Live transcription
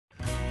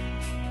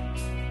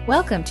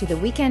Welcome to the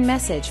weekend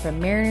message from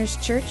Mariners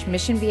Church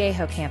Mission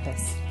Viejo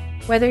campus.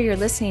 Whether you're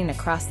listening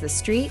across the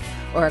street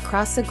or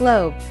across the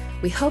globe,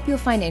 we hope you'll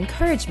find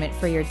encouragement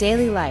for your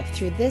daily life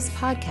through this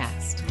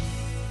podcast.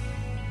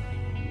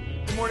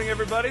 Good morning,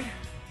 everybody.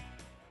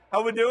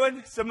 How we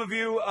doing? Some of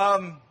you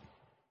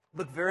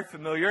look very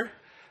familiar,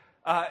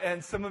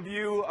 and some of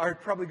you are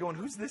probably going,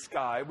 who's this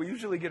guy? We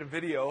usually get a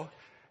video,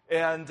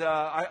 and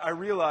I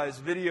realize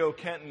video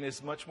Kenton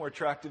is much more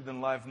attractive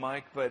than live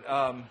mic, but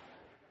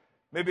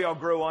maybe I'll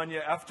grow on you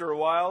after a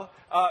while.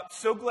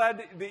 So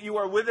glad that you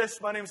are with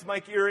us. My name is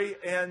Mike Erie,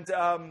 and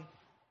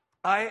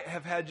I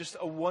have had just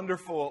a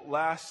wonderful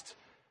last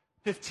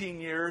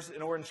 15 years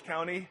in Orange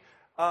County.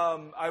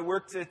 I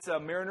worked at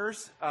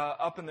Mariners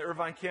up in the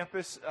Irvine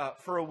campus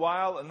for a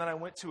while, and then I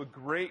went to a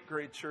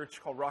great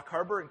church called Rock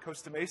Harbor in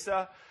Costa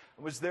Mesa.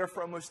 I was there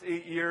for almost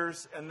 8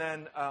 years, and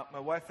then my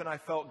wife and I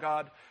felt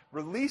God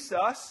release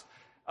us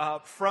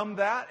from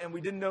that, and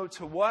we didn't know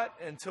to what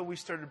until we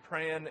started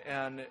praying,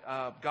 and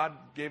God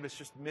gave us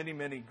just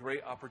many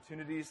great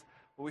opportunities,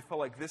 but we felt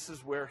like this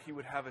is where He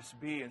would have us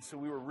be, and so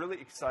we were really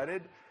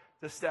excited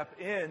to step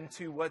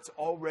into what's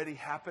already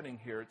happening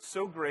here. It's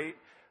so great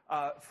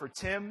for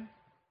Tim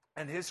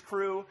and his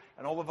crew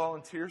and all the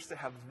volunteers to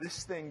have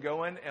this thing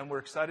going, and we're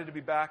excited to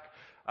be back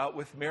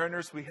with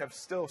Mariners. We have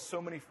still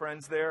so many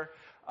friends there,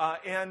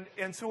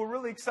 and so we're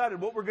really excited.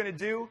 What we're going to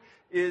do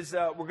is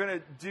we're going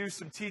to do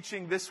some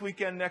teaching this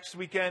weekend, next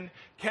weekend.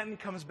 Kenton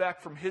comes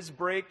back from his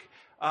break,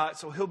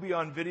 so he'll be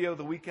on video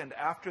the weekend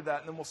after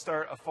that, and then we'll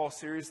start a fall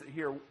series that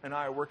he and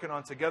I are working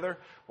on together,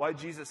 Why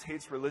Jesus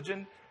Hates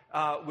Religion,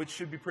 which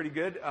should be pretty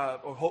good,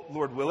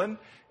 Lord willing.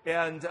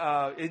 And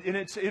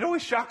it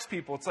always shocks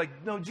people. It's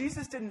like, no,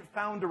 Jesus didn't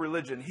found a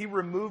religion. He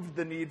removed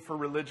the need for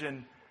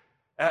religion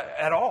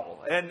at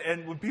all.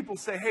 And when people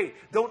say, hey,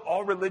 don't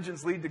all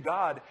religions lead to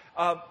God?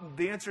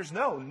 The answer is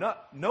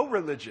no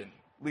religion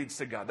leads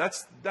to God.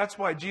 That's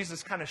why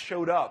Jesus kind of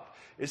showed up,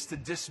 is to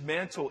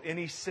dismantle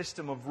any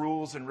system of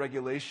rules and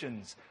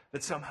regulations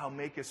that somehow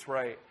make us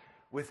right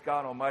with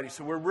God Almighty.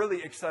 So we're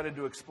really excited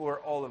to explore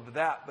all of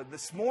that. But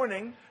this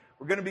morning,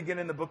 we're going to begin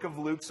in the book of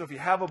Luke. So if you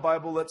have a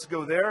Bible, let's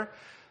go there.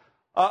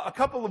 A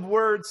couple of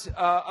words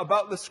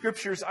about the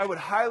scriptures. I would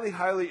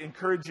highly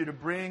encourage you to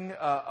bring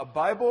a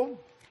Bible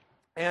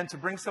and to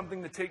bring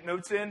something to take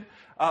notes in.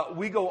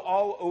 We go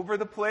all over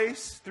the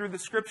place through the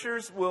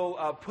scriptures. We'll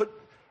put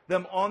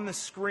them on the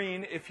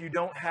screen if you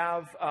don't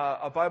have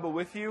a Bible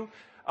with you.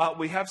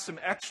 We have some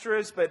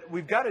extras, but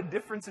we've got a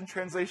difference in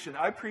translation.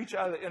 I preach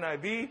out of the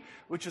NIV,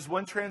 which is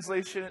one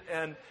translation,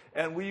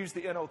 and we use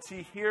the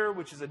NLT here,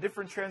 which is a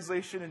different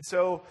translation, and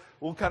so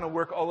we'll kind of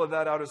work all of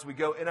that out as we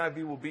go.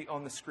 NIV will be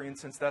on the screen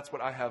since that's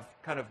what I have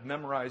kind of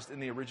memorized in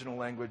the original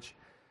language,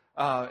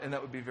 and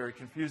that would be very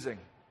confusing.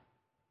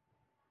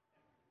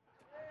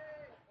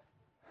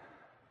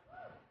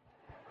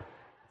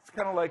 It's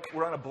kind of like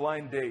we're on a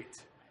blind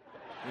date.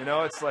 You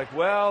know, it's like,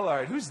 well, all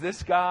right, who's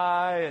this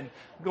guy? And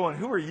going,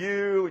 who are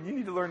you? And you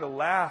need to learn to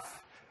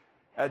laugh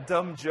at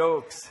dumb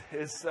jokes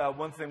is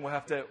one thing we'll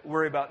have to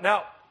worry about.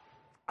 Now,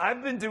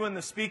 I've been doing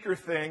the speaker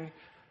thing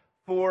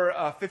for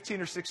 15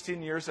 or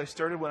 16 years. I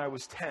started when I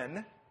was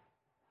 10.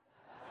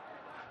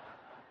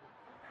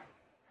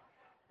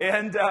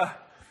 And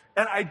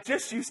I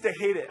just used to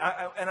hate it.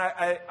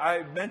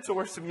 I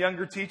mentor some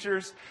younger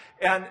teachers,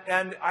 and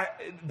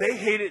they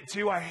hate it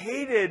too. I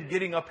hated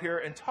getting up here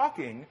and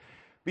talking,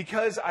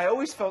 because I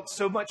always felt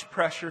so much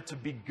pressure to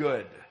be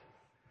good.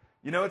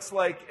 You know, it's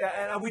like,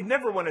 and we'd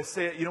never want to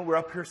say it, you know, we're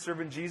up here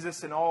serving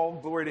Jesus and all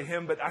glory to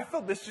Him, but I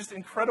felt this just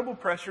incredible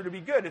pressure to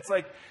be good. It's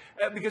like,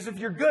 because if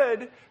you're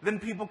good, then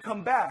people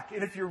come back.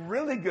 And if you're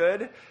really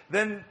good,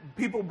 then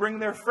people bring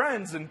their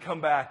friends and come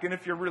back. And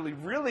if you're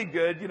really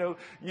good, you know,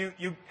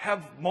 you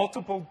have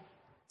multiple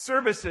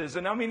services.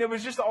 And I mean, it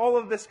was just all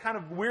of this kind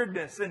of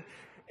weirdness. And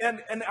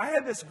I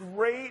had this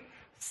great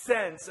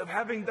sense of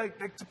having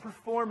to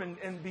perform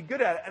and be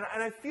good at it.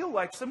 And I feel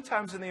like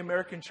sometimes in the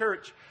American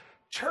church,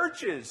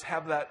 churches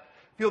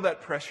feel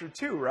that pressure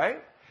too,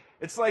 right?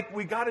 It's like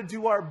we got to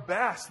do our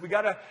best. We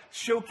got to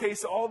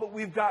showcase all that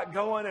we've got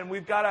going, and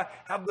we've got to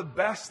have the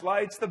best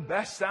lights, the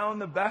best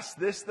sound, the best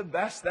this, the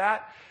best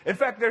that. In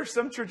fact, there are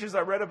some churches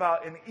I read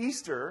about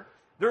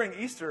during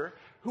Easter,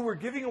 who were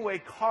giving away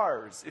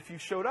cars if you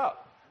showed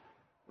up.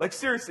 Like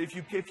seriously,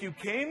 if you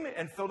came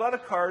and filled out a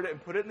card and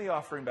put it in the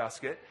offering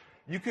basket,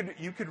 you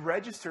could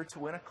register to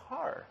win a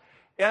car.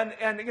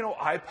 And you know,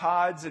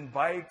 iPods and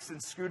bikes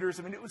and scooters.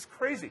 I mean, it was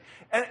crazy.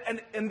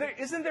 And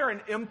isn't there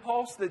an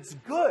impulse that's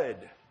good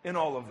in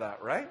all of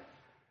that, right?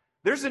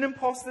 There's an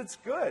impulse that's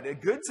good.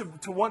 Good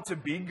to want to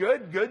be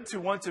good to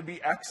want to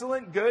be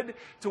excellent, good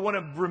to want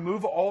to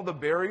remove all the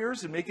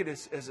barriers and make it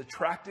as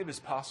attractive as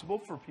possible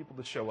for people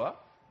to show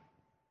up.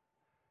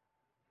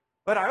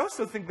 But I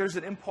also think there's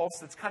an impulse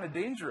that's kind of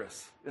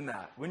dangerous in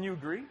that. Wouldn't you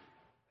agree?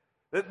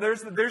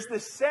 There's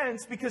this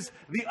sense, because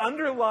the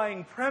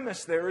underlying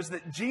premise there is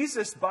that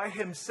Jesus by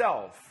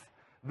Himself,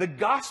 the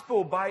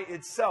gospel by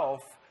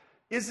itself,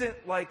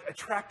 isn't like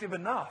attractive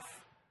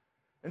enough.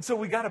 And so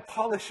we got to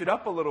polish it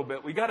up a little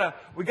bit. We got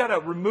to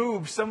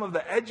remove some of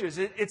the edges.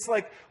 It's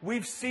like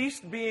we've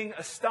ceased being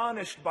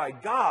astonished by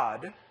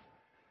God,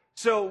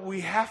 so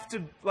we have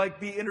to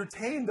be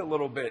entertained a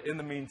little bit in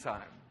the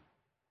meantime.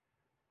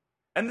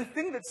 And the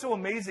thing that's so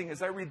amazing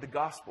as I read the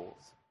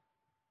Gospels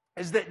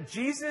is that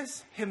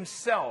Jesus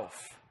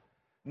himself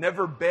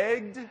never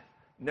begged,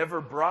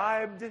 never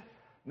bribed,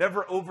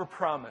 never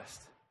overpromised.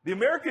 The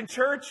American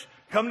church,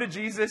 come to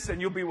Jesus and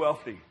you'll be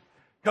wealthy.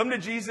 Come to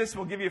Jesus,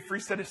 we'll give you a free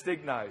set of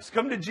steak knives.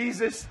 Come to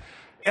Jesus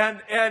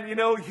and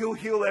he'll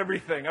heal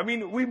everything. I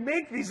mean, we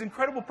make these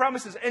incredible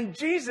promises, and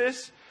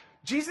Jesus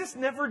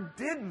never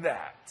did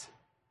that.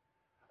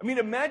 I mean,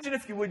 imagine,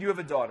 if you would, you have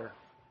a daughter.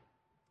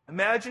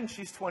 Imagine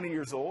she's 20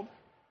 years old.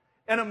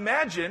 And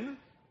imagine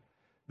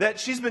that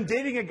she's been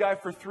dating a guy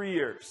for 3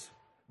 years.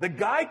 The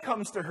guy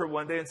comes to her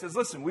one day and says,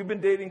 listen, we've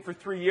been dating for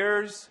 3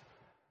 years,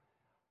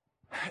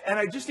 and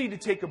I just need to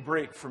take a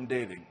break from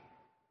dating.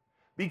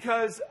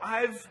 Because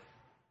I've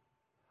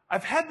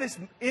had this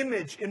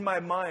image in my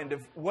mind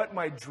of what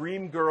my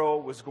dream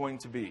girl was going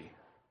to be.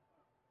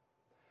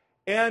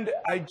 And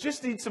I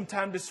just need some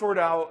time to sort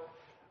out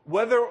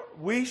whether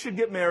we should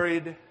get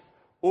married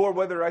or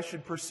whether I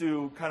should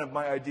pursue kind of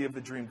my idea of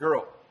the dream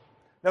girl.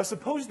 Now,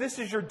 suppose this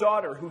is your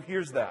daughter who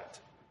hears that.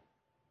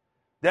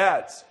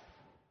 Dads,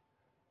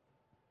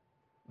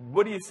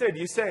 what do you say? Do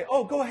you say,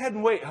 oh, go ahead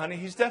and wait, honey.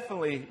 He's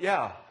definitely,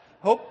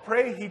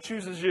 pray he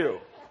chooses you.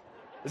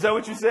 Is that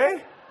what you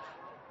say?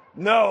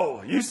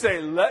 No, you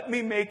say, let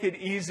me make it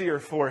easier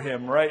for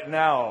him right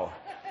now.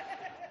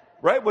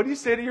 Right? What do you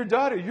say to your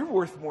daughter? You're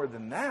worth more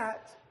than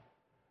that.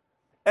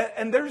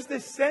 And there's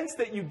this sense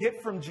that you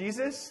get from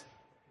Jesus,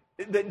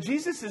 that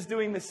Jesus is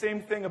doing the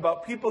same thing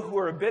about people who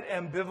are a bit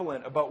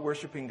ambivalent about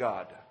worshiping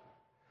God.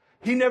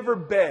 He never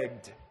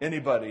begged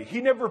anybody.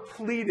 He never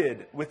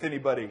pleaded with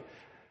anybody.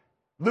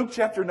 Luke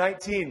chapter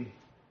 19,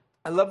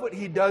 I love what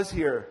he does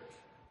here.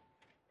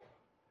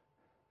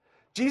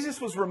 Jesus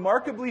was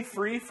remarkably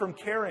free from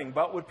caring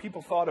about what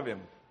people thought of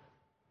him.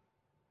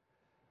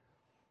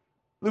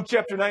 Luke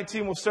chapter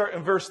 19, we'll start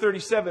in verse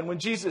 37. When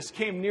Jesus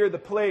came near the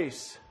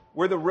place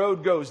where the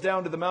road goes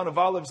down to the Mount of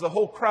Olives, the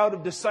whole crowd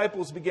of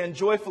disciples began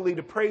joyfully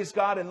to praise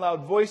God in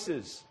loud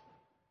voices.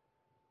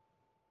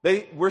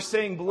 They were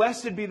saying,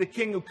 blessed be the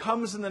King who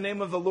comes in the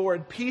name of the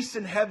Lord, peace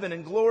in heaven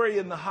and glory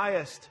in the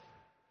highest.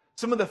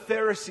 Some of the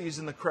Pharisees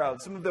in the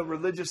crowd, some of the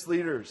religious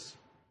leaders,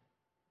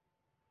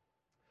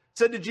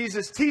 said to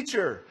Jesus,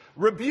 teacher,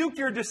 rebuke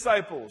your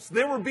disciples.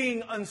 They were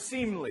being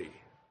unseemly.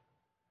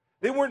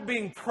 They weren't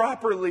being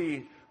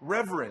properly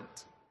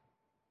reverent.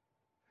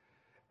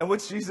 And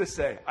what's Jesus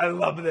say? I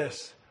love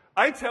this.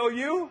 I tell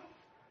you,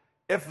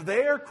 if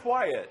they are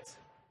quiet,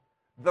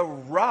 the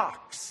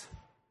rocks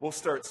will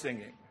start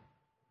singing.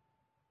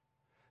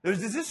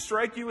 Does this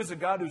strike you as a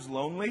God who's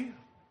lonely?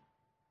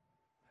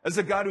 As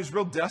a God who's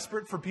real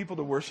desperate for people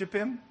to worship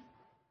him?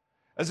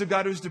 As a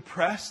God who's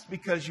depressed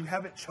because you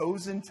haven't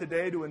chosen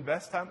today to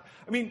invest time?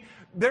 I mean,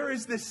 there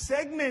is this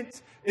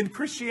segment in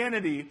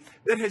Christianity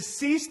that has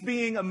ceased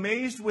being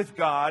amazed with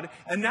God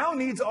and now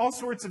needs all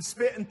sorts of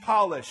spit and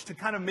polish to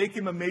kind of make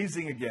him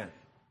amazing again.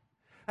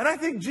 And I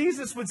think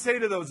Jesus would say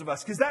to those of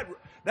us, because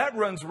that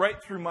runs right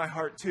through my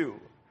heart too.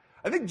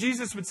 I think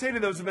Jesus would say to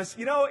those of us,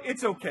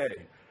 it's okay.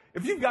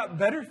 If you've got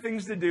better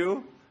things to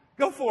do,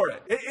 go for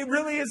it. It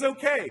really is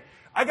okay.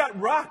 I got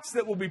rocks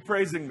that will be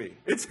praising me.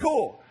 It's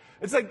cool.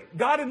 It's like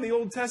God in the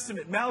Old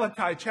Testament,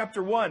 Malachi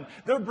chapter 1,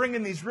 they're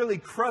bringing these really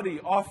cruddy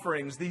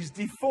offerings, these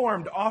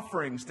deformed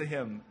offerings to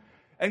him.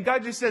 And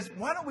God just says,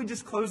 why don't we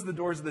just close the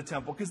doors of the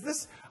temple? Because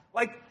this,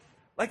 I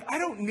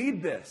don't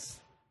need this.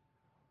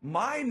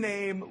 My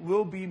name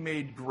will be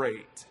made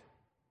great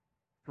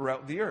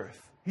throughout the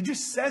earth. He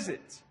just says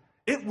it.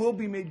 It will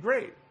be made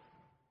great.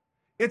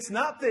 It's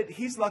not that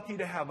he's lucky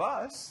to have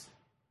us,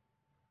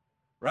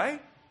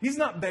 right? He's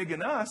not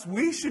begging us.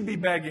 We should be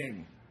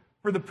begging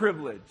for the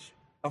privilege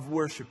of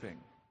worshiping.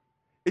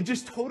 It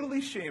just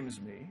totally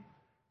shames me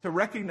to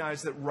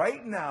recognize that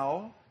right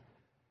now,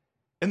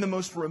 in the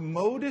most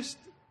remote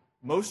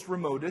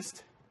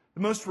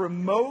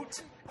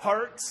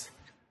parts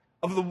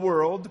of the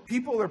world,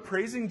 people are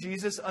praising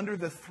Jesus under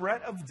the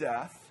threat of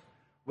death,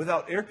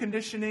 without air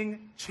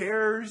conditioning,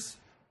 chairs,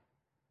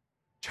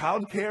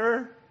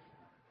 childcare,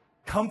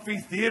 comfy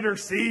theater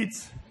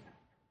seats,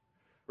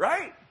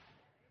 right?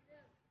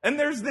 And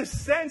there's this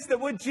sense that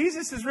what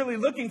Jesus is really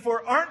looking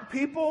for aren't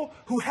people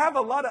who have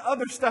a lot of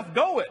other stuff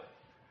going.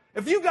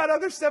 If you got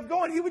other stuff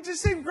going, he would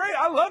just say, great,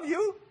 I love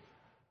you.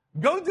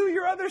 Go do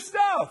your other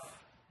stuff.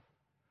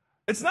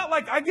 It's not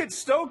like I get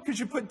stoked because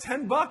you put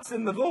 $10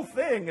 in the little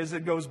thing as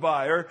it goes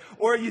by,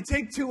 or you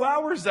take 2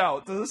 hours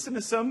out to listen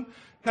to some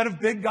kind of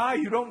big guy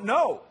you don't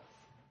know.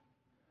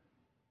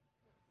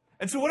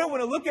 And so what I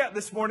want to look at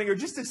this morning are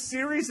just a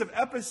series of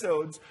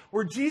episodes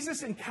where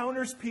Jesus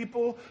encounters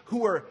people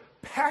who are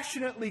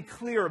passionately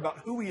clear about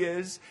who he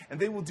is, and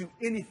they will do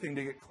anything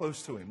to get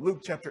close to him. Luke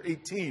chapter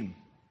 18.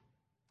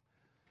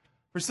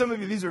 For some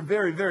of you, these are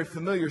very, very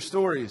familiar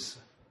stories.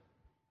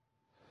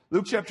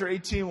 Luke chapter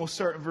 18, we'll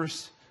start in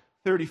verse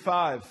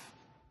 35.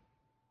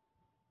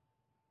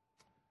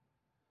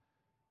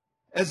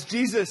 As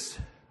Jesus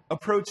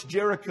approached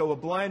Jericho, a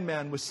blind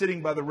man was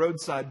sitting by the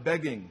roadside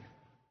begging.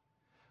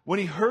 When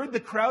he heard the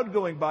crowd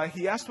going by,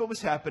 he asked what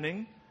was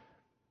happening,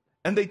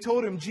 and they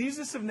told him,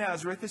 Jesus of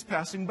Nazareth is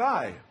passing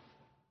by.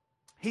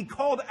 He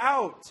called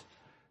out,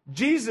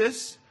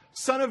 Jesus,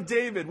 Son of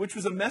David, which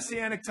was a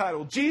messianic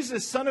title.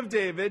 Jesus, Son of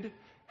David,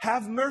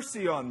 have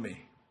mercy on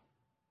me.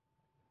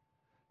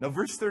 Now,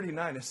 verse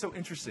 39 is so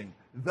interesting.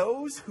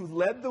 Those who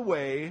led the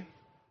way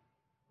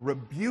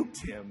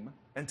rebuked him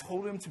and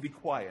told him to be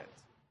quiet.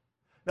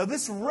 Now,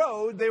 this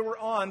road they were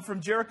on from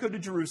Jericho to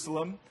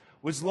Jerusalem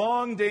was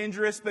long,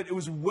 dangerous, but it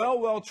was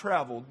well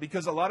traveled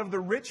because a lot of the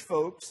rich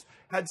folks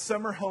had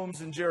summer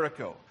homes in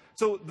Jericho.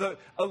 So the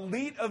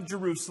elite of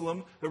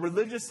Jerusalem, the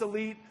religious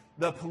elite,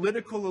 the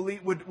political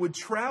elite would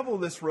travel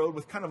this road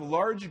with kind of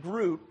large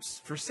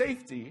groups for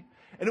safety,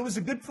 and it was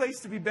a good place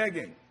to be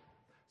begging.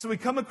 So we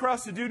come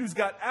across a dude who's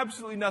got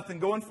absolutely nothing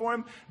going for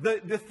him.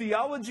 The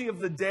theology of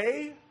the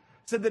day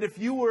said that if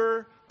you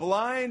were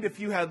blind, if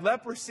you had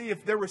leprosy,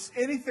 if there was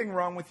anything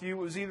wrong with you,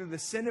 it was either the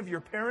sin of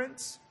your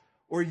parents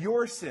or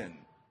your sin,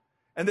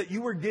 and that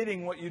you were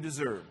getting what you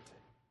deserved.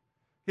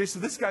 Okay, so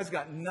this guy's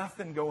got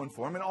nothing going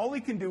for him, and all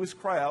he can do is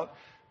cry out,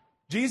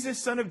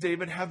 Jesus, Son of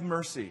David, have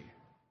mercy.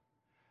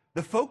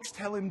 The folks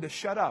tell him to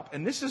shut up,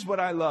 and this is what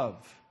I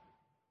love.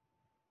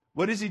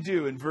 What does he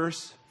do in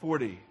verse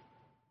 40?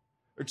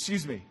 Verse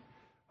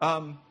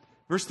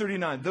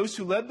 39. Those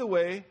who led the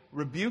way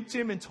rebuked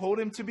him and told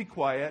him to be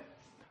quiet,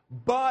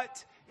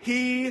 but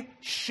he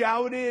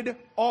shouted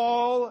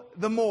all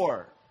the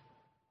more,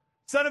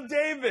 Son of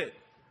David,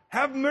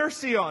 have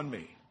mercy on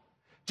me.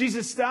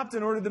 Jesus stopped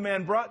and ordered the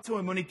man brought to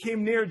him. When he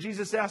came near,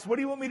 Jesus asked, what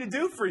do you want me to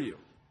do for you?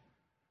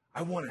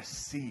 I want to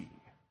see.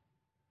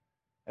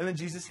 And then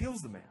Jesus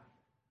heals the man.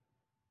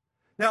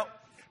 Now,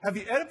 have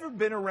you ever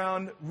been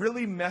around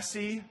really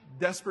messy,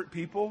 desperate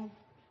people?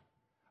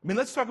 I mean,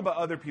 let's talk about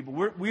other people.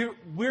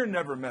 We're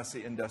never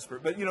messy and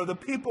desperate. But, the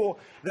people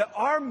that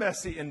are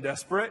messy and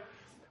desperate,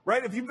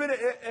 right? If you've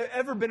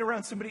ever been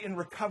around somebody in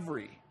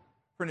recovery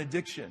for an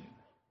addiction,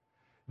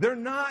 they're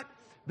not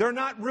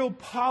real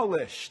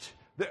polished.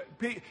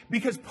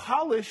 Because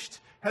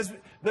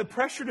the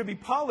pressure to be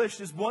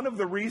polished is one of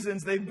the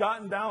reasons they've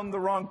gotten down the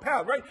wrong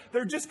path, right?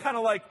 They're just kind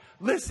of like,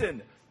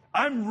 listen,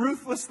 I'm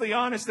ruthlessly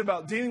honest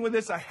about dealing with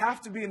this. I have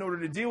to be in order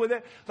to deal with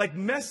it. Like,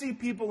 messy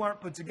people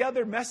aren't put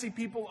together. Messy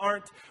people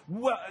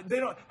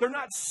they're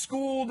not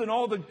schooled in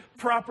all the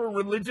proper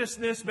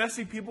religiousness.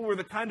 Messy people were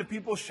the kind of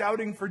people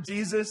shouting for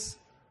Jesus.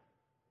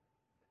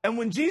 And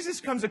when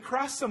Jesus comes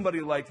across somebody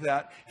like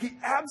that, he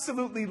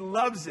absolutely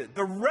loves it.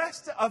 The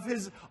rest of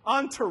his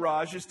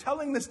entourage is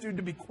telling this dude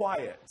to be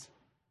quiet.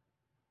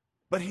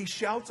 But he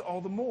shouts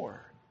all the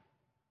more.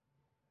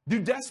 Do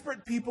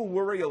desperate people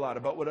worry a lot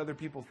about what other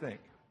people think?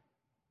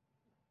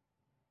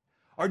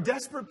 Are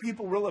desperate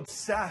people real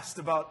obsessed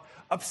about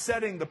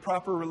upsetting the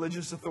proper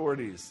religious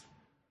authorities?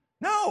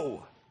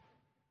 No.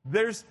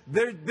 This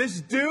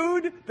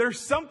dude, there's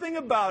something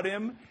about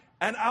him,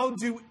 and I'll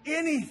do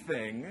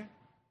anything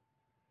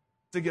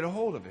to get a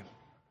hold of him.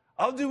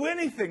 I'll do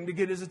anything to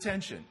get his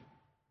attention.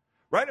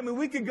 Right? I mean,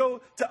 we could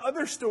go to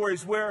other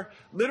stories where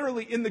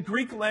literally in the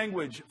Greek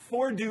language,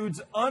 4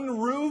 dudes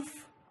unroof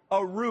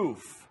a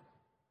roof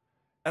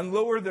and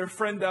lower their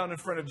friend down in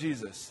front of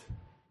Jesus.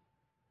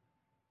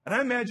 And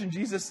I imagine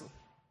Jesus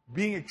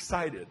being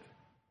excited.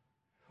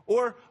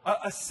 Or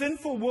a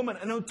sinful woman,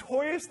 a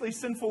notoriously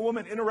sinful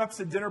woman, interrupts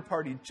a dinner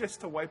party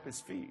just to wipe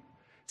his feet.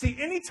 See,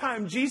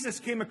 anytime Jesus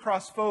came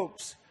across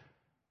folks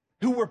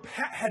who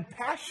had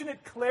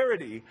passionate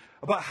clarity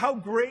about how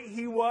great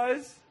he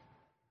was,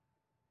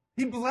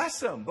 he'd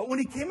bless them. But when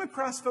he came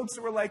across folks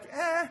that were like,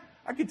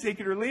 I could take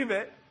it or leave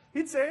it,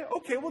 he'd say,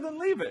 okay, well then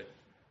leave it.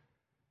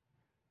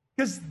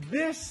 Because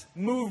this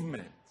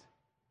movement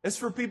is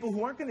for people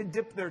who aren't going to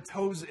dip their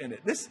toes in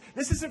it. This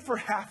isn't for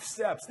half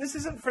steps. This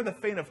isn't for the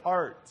faint of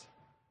heart.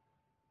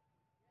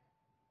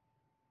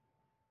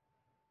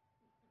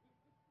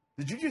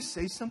 Did you just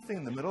say something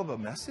in the middle of a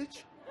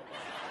message?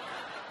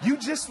 You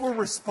just were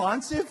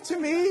responsive to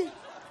me?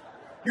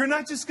 You're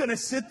not just going to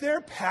sit there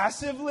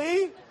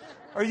passively?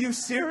 Are you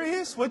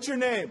serious? What's your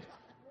name?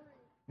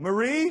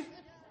 Marie?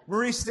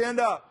 Marie, stand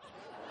up.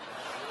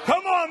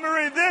 Come on,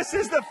 Marie. This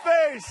is the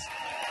face.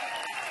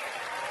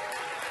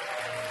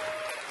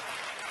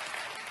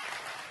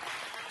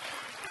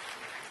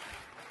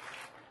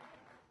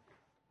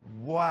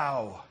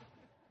 Wow.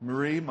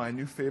 Marie, my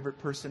new favorite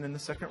person in the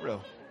second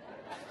row.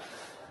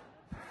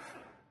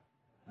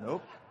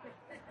 Nope.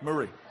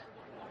 Marie.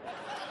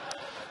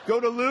 Go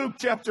to Luke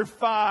chapter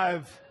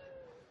 5.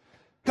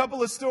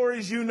 Couple of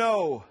stories you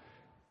know.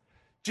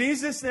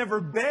 Jesus never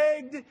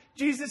begged.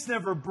 Jesus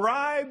never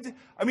bribed.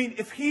 I mean,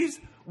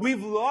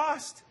 we've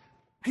lost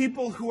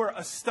people who are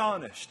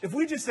astonished. If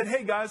we just said,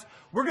 hey guys,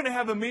 we're going to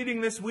have a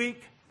meeting this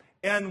week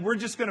and we're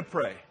just going to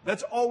pray.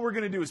 That's all we're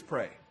going to do is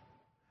pray.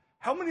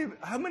 How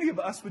many of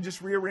us would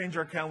just rearrange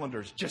our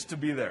calendars just to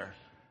be there?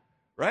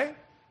 Right?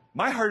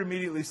 My heart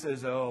immediately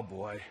says, oh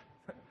boy.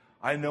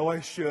 I know I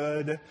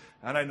should,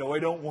 and I know I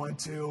don't want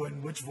to,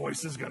 and which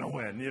voice is going to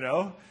win,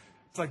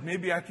 It's like,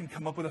 maybe I can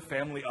come up with a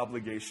family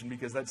obligation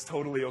because that's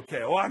totally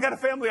okay. Oh, I got a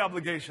family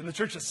obligation. The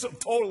church is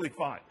totally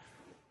fine.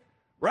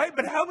 Right?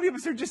 But how many of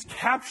us are just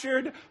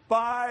captured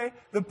by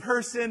the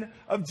person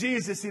of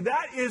Jesus? See,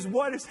 that is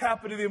what has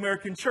happened to the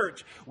American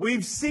church.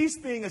 We've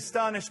ceased being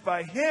astonished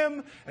by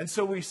him, and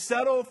so we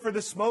settle for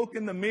the smoke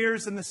and the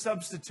mirrors and the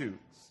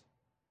substitutes.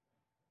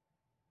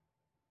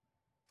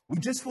 We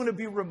just want to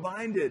be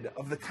reminded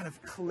of the kind of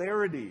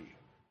clarity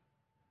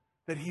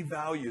that he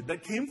valued,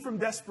 that came from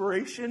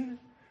desperation,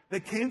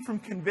 that came from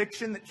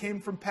conviction, that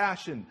came from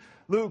passion.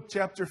 Luke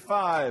chapter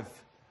 5,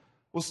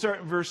 we'll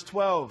start in verse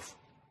 12.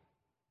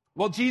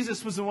 While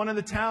Jesus was in one of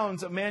the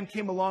towns, a man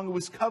came along who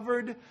was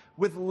covered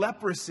with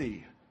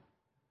leprosy.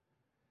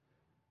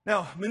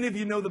 Now, many of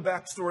you know the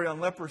backstory on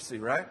leprosy,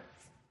 right?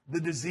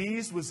 The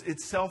disease was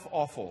itself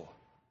awful.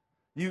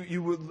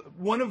 You would,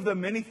 one of the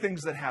many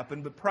things that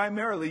happened, but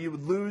primarily you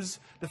would lose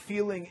the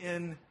feeling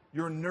in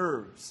your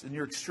nerves and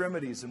your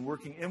extremities and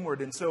working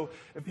inward. And so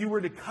if you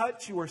were to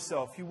cut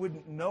yourself, you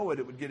wouldn't know it.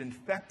 It would get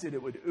infected.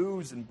 It would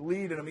ooze and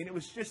bleed. And I mean, it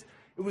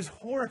was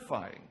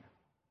horrifying.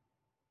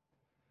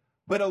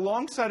 But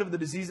alongside of the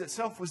disease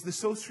itself was the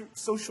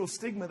social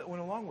stigma that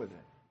went along with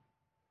it.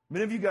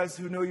 Many of you guys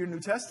who know your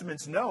New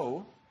Testaments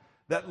know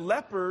that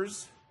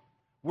lepers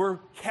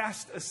were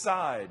cast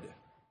aside.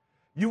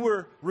 You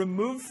were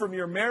removed from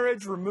your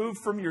marriage, removed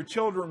from your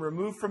children,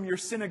 removed from your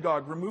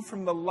synagogue, removed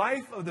from the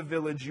life of the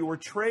village. You were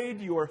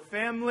trade, your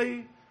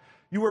family.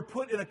 You were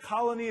put in a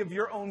colony of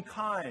your own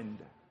kind.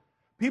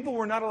 People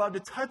were not allowed to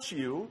touch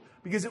you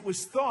because it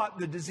was thought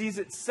the disease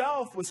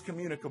itself was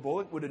communicable.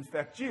 It would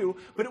infect you.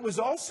 But it was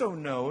also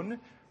known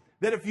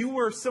that if you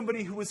were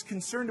somebody who was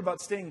concerned about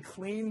staying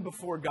clean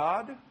before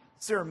God,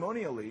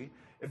 ceremonially,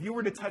 if you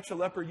were to touch a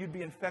leper, you'd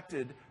be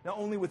infected not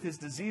only with his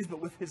disease,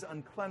 but with his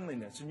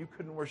uncleanliness, and you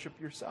couldn't worship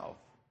yourself.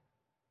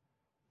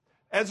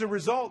 As a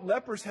result,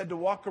 lepers had to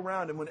walk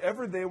around, and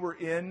whenever they were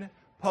in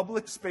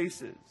public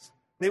spaces,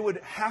 they would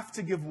have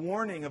to give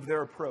warning of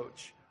their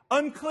approach.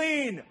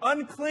 Unclean,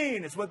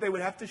 unclean is what they would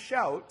have to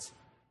shout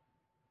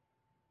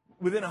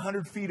within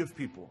 100 feet of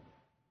people.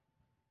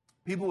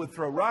 People would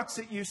throw rocks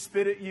at you,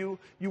 spit at you.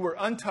 You were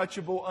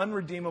untouchable,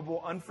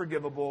 unredeemable,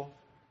 unforgivable,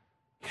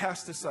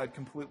 cast aside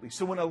completely.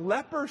 So when a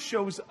leper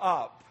shows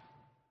up,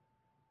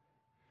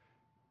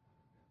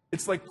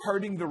 it's like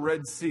parting the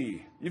Red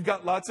Sea. You've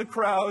got lots of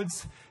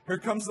crowds. Here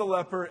comes the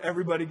leper.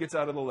 Everybody gets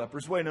out of the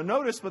leper's way. Now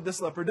notice what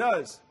this leper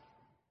does.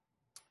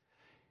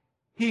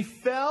 He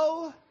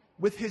fell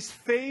with his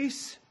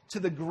face to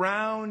the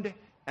ground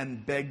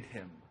and begged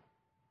him.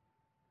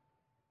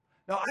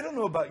 Now, I don't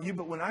know about you,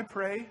 but when I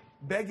pray,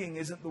 begging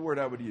isn't the word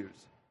I would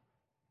use.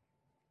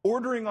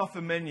 Ordering off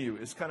a menu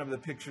is kind of the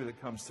picture that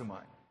comes to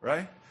mind,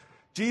 right?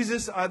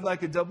 Jesus, I'd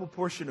like a double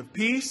portion of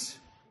peace.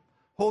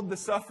 Hold the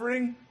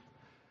suffering.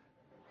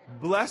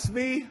 Bless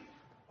me.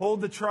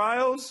 Hold the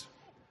trials.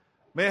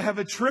 May I have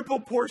a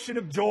triple portion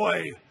of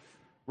joy.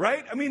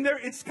 Right? I mean,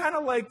 it's kind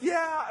of like,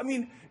 yeah, I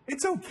mean,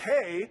 it's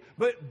okay,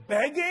 but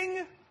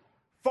begging,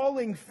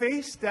 falling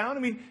face down, I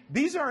mean,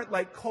 these aren't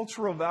like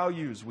cultural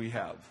values we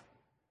have.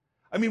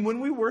 I mean, when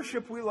we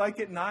worship, we like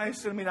it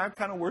nice. I mean, I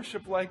kind of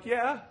worship like,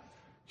 yeah,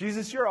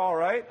 Jesus, you're all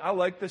right. I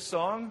like this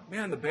song.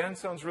 Man, the band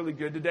sounds really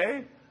good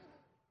today.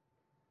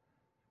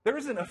 There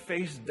isn't a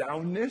face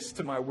downness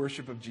to my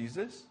worship of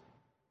Jesus.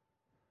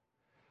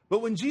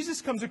 But when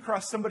Jesus comes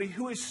across somebody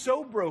who is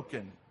so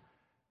broken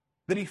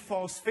that he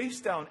falls face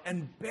down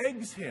and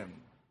begs him,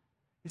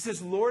 he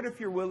says, Lord, if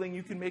you're willing,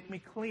 you can make me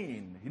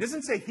clean. He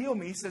doesn't say heal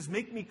me. He says,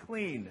 make me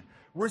clean.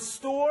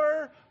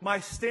 Restore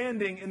my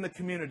standing in the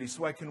community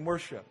so I can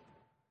worship,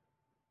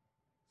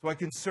 so I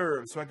can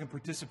serve, so I can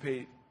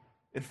participate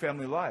in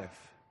family life.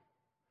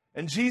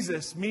 And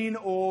Jesus, mean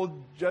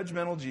old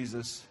judgmental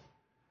Jesus,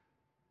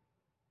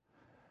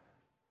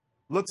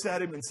 looks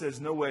at him and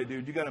says, no way,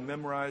 dude, you got to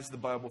memorize the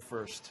Bible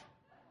first.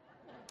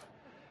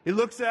 He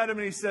looks at him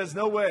and he says,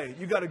 no way,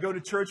 you got to go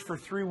to church for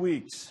 3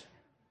 weeks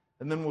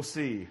and then we'll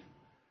see.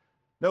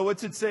 No,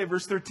 what's it say?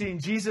 Verse 13,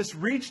 Jesus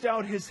reached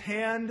out his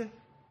hand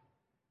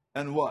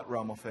and what,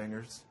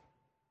 Rammelfangers?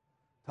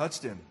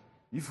 Touched him.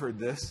 You've heard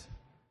this.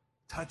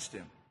 Touched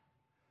him.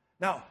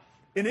 Now,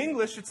 in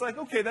English, it's like,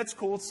 okay, that's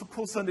cool. It's a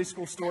cool Sunday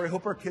school story. I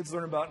hope our kids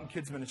learn about it in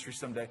kids ministry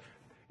someday.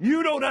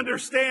 You don't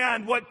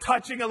understand what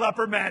touching a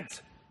leper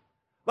meant.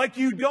 Like,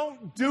 you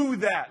don't do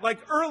that. Like,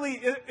 early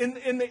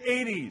in the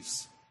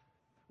 80s,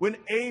 when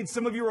AIDS,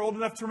 some of you are old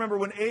enough to remember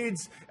when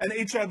AIDS and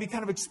HIV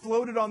kind of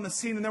exploded on the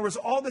scene, and there was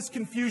all this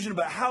confusion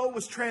about how it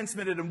was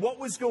transmitted and what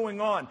was going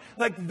on.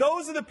 Like,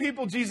 those are the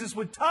people Jesus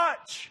would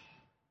touch.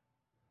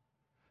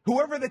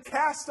 Whoever the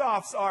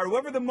cast-offs are,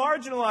 whoever the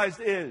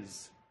marginalized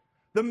is,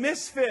 the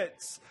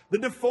misfits, the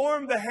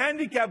deformed, the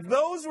handicapped,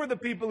 those were the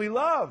people he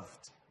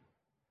loved.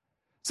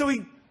 So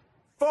he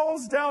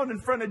falls down in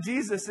front of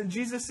Jesus, and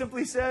Jesus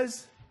simply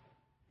says,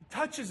 he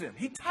touches him.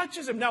 He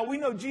touches him. Now, we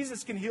know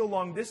Jesus can heal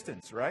long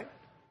distance, right?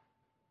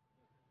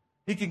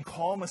 He can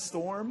calm a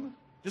storm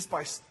just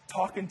by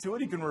talking to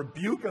it. He can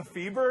rebuke a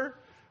fever.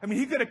 I mean,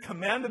 he could have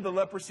commanded the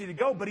leprosy to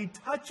go, but he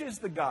touches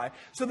the guy.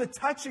 So the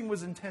touching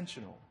was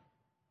intentional.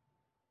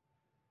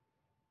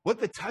 What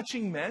the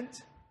touching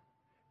meant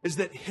is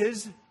that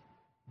his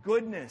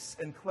goodness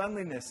and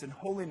cleanliness and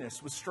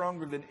holiness was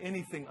stronger than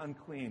anything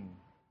unclean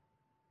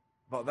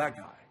about that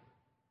guy.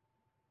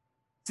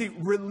 See,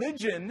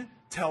 religion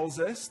tells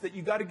us that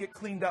you got to get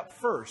cleaned up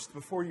first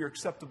before you're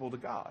acceptable to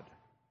God.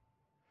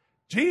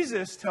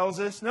 Jesus tells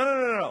us,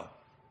 no.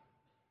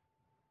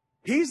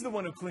 He's the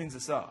one who cleans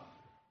us up.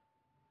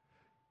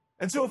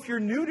 And so if you're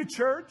new to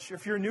church,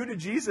 if you're new to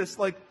Jesus,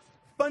 like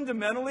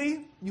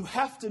fundamentally, you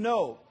have to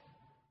know.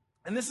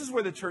 And this is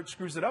where the church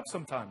screws it up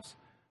sometimes.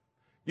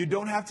 You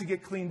don't have to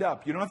get cleaned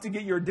up. You don't have to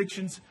get your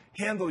addictions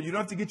handled. You don't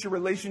have to get your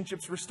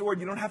relationships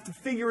restored. You don't have to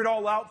figure it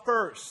all out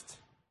first.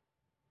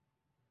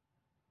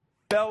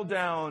 Fell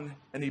down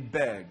and he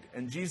begged.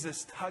 And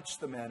Jesus touched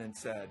the man and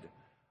said,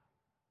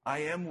 I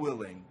am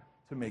willing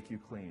to make you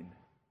clean.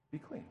 Be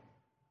clean.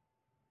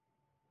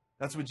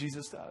 That's what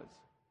Jesus does.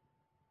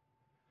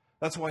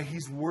 That's why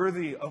he's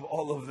worthy of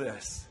all of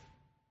this.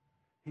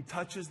 He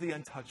touches the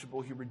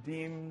untouchable. He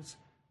redeems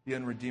the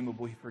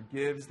unredeemable. He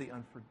forgives the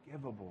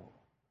unforgivable.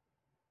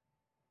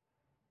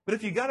 But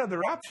if you got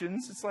other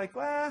options, it's like,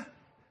 go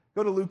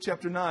to Luke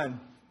chapter 9.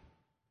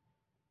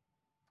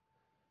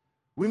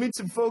 We meet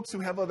some folks who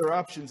have other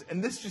options,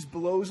 and this just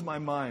blows my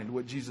mind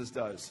what Jesus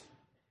does.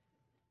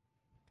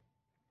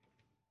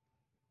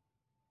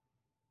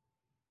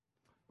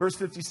 Verse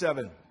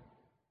 57.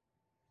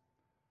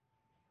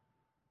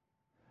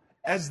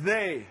 As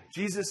they,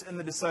 Jesus and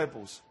the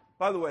disciples.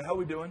 By the way, how are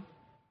we doing?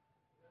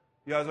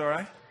 You guys all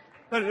right?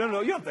 No, you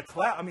don't have to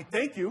clap. I mean,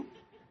 thank you.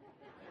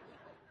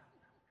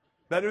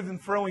 Better than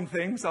throwing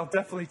things. I'll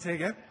definitely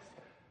take it.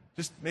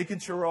 Just making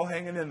sure we're all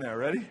hanging in there.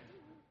 Ready?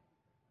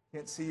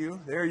 Can't see you.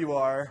 There you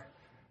are.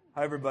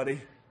 Hi,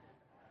 everybody.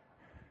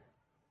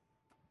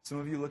 Some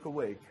of you look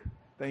awake.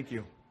 Thank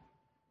you.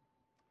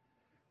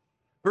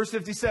 Verse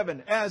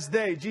 57. As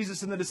they,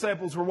 Jesus and the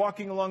disciples, were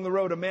walking along the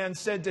road, a man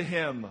said to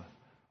him,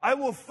 I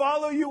will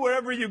follow you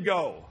wherever you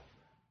go.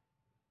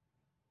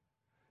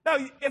 Now,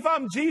 if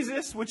I'm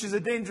Jesus, which is a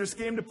dangerous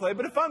game to play,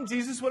 but if I'm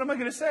Jesus, what am I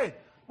going to say?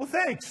 Well,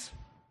 thanks.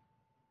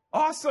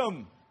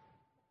 Awesome.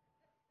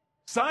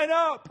 Sign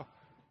up.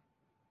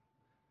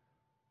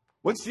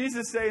 What's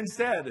Jesus say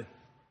instead?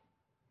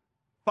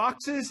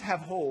 Foxes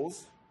have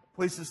holes,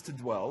 places to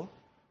dwell.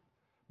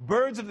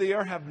 Birds of the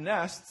air have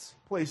nests,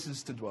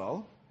 places to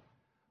dwell.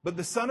 But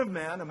the Son of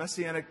Man, a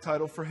messianic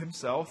title for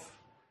himself,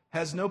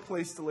 has no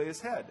place to lay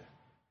his head.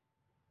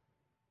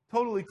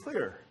 Totally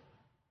clear.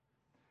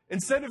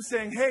 Instead of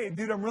saying, hey,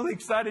 dude, I'm really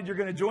excited you're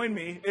going to join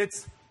me,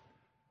 it's,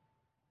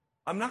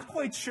 I'm not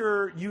quite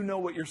sure you know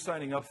what you're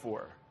signing up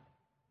for.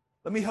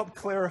 Let me help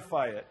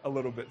clarify it a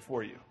little bit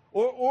for you.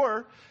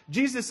 Or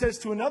Jesus says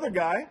to another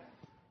guy,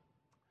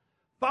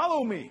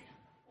 follow me.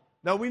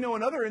 Now, we know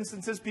in other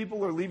instances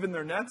people are leaving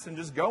their nets and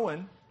just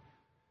going.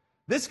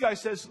 This guy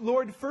says,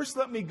 Lord, first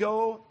let me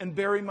go and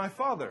bury my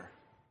father.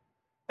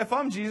 If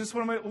I'm Jesus,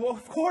 what am I? Well,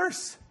 of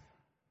course.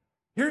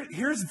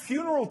 Here's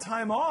funeral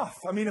time off.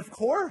 I mean, of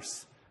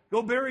course.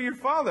 Go bury your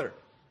father.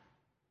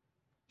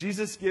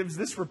 Jesus gives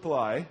this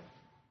reply,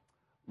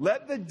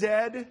 let the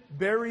dead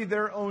bury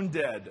their own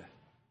dead.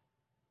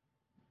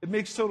 It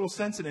makes total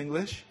sense in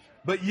English.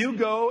 But you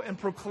go and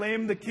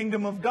proclaim the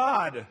kingdom of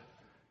God.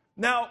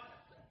 Now,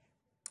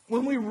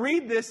 when we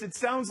read this, it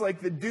sounds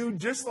like the dude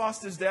just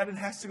lost his dad and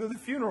has to go to the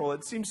funeral.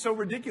 It seems so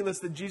ridiculous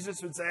that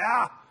Jesus would say,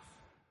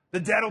 the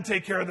dead will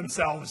take care of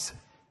themselves.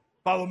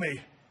 Follow me.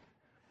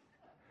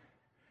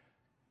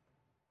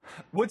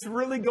 What's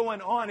really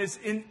going on is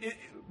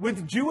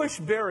with Jewish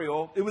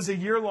burial, it was a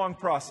year-long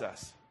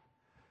process.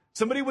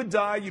 Somebody would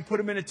die, you put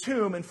them in a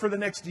tomb, and for the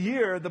next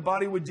year, the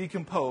body would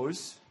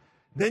decompose.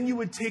 Then you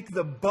would take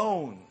the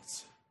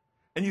bones,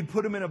 and you'd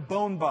put them in a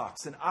bone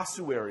box, an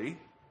ossuary,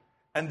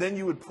 and then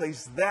you would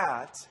place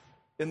that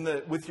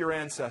with your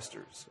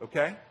ancestors,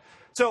 okay?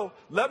 So,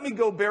 let me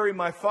go bury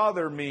my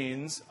father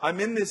means I'm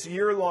in this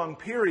year-long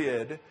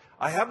period,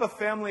 I have a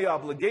family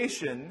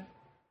obligation,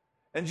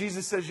 and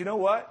Jesus says, you know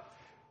what?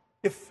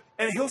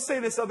 And he'll say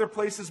this other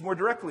places more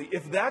directly,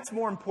 if that's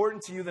more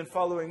important to you than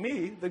following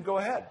me, then go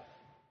ahead.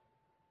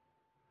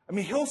 I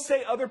mean, he'll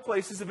say other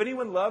places, if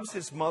anyone loves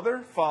his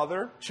mother,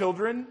 father,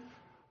 children,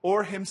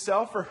 or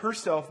himself or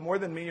herself more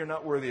than me, you're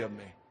not worthy of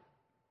me.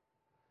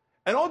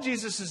 And all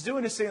Jesus is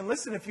doing is saying,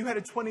 listen, if you had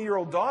a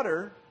 20-year-old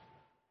daughter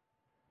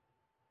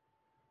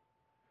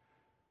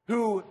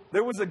who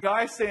there was a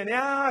guy saying,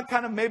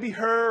 kind of maybe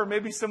her or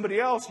maybe somebody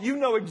else, you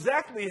know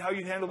exactly how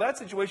you handle that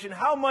situation.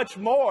 How much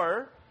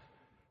more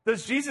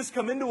does Jesus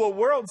come into a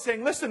world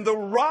saying, listen, the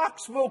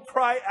rocks will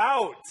cry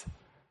out.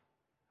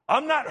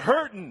 I'm not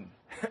hurting.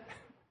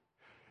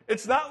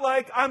 It's not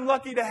like I'm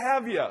lucky to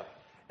have you.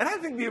 And I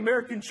think the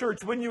American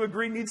church, wouldn't you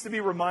agree, needs to be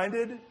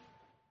reminded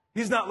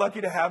he's not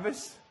lucky to have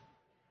us.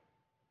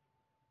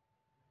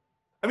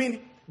 I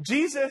mean,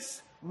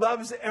 Jesus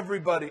loves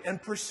everybody and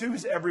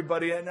pursues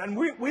everybody. And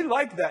we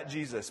like that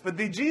Jesus. But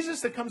the Jesus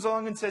that comes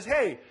along and says,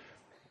 hey,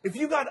 if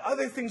you got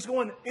other things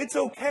going, it's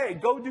okay.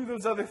 Go do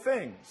those other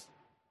things.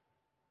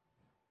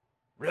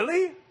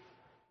 Really?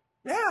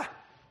 Yeah.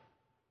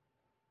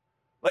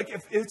 Like,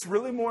 if it's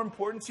really more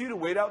important to you to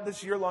wait out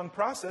this year-long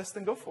process,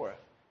 then go for it.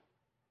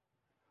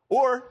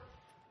 Or,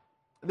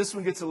 this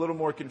one gets a little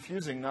more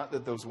confusing, not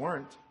that those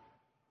weren't.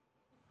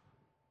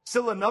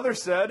 Still another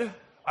said,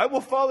 I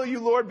will follow you,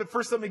 Lord, but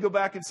first let me go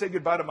back and say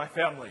goodbye to my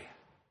family.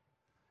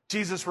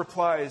 Jesus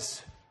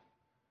replies,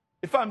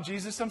 if I'm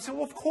Jesus, I'm saying,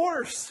 well, of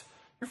course.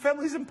 Your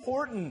family's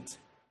important.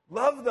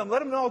 Love them. Let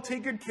them know I'll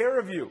take good care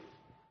of you.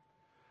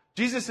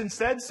 Jesus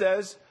instead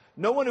says,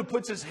 no one who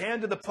puts his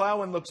hand to the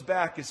plow and looks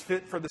back is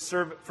fit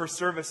for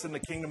service in the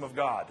kingdom of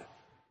God.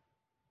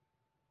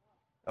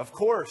 Of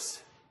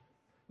course.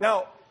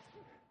 Now,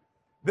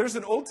 there's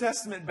an Old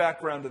Testament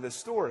background to this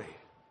story.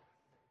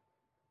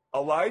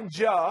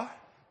 Elijah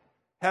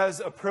has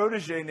a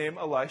protege named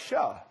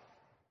Elisha.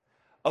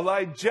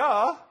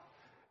 Elijah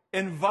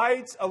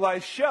invites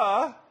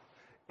Elisha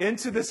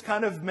into this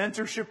kind of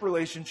mentorship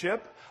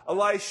relationship.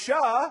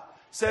 Elisha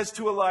says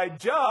to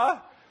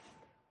Elijah,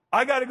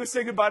 I got to go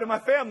say goodbye to my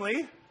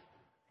family.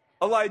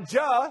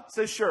 Elijah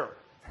says, sure.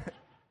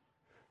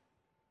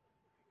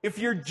 If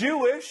you're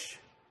Jewish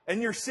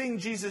and you're seeing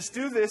Jesus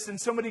do this and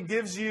somebody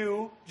gives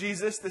you,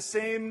 Jesus, the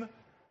same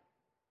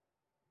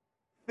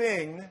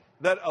thing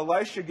that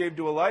Elisha gave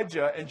to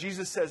Elijah, and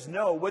Jesus says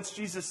no, what's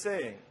Jesus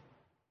saying?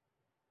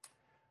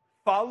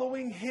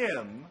 Following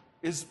him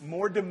is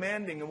more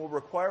demanding and will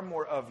require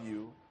more of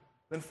you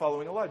than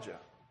following Elijah.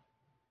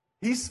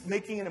 He's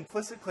making an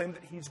implicit claim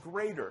that he's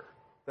greater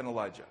than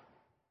Elijah.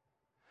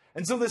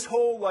 And so this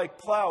whole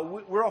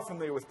plow, we're all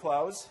familiar with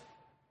plows,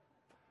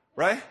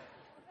 right?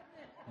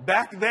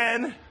 Back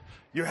then,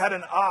 you had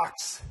an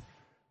ox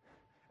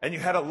and you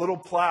had a little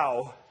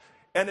plow.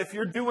 And if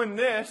you're doing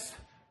this,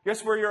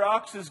 guess where your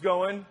ox is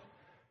going?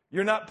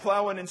 You're not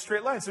plowing in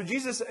straight lines. So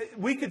Jesus,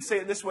 we could say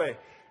it this way.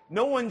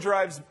 No one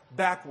drives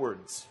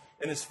backwards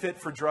and is fit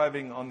for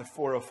driving on the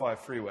 405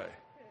 freeway,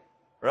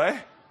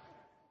 right?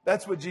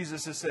 That's what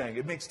Jesus is saying.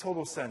 It makes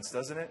total sense,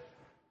 doesn't it?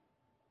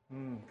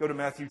 Go to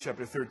Matthew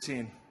chapter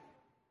 13.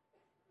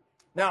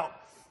 Now,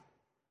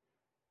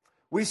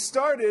 we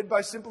started by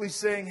simply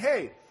saying,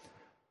 hey,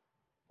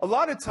 a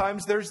lot of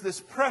times there's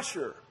this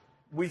pressure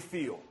we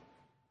feel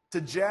to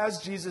jazz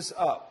Jesus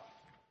up.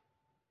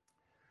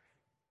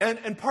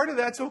 And part of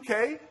that's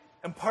okay,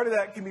 and part of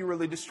that can be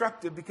really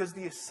destructive because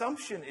the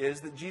assumption is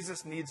that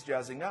Jesus needs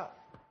jazzing up.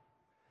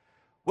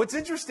 What's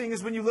interesting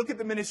is when you look at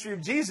the ministry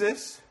of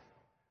Jesus,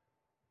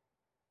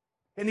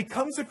 and he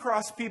comes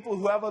across people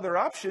who have other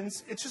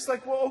options, it's just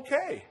like, well,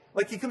 okay.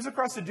 Like he comes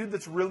across a dude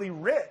that's really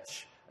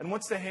rich and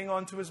wants to hang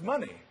on to his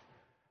money.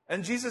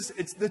 And Jesus,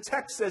 the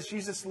text says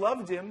Jesus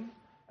loved him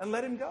and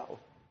let him go.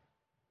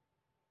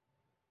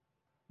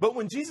 But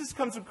when Jesus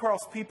comes across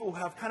people who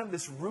have kind of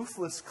this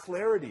ruthless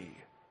clarity,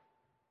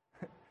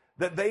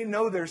 that they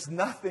know there's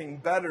nothing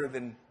better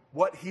than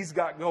what he's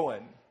got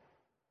going,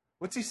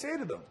 what's he say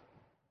to them?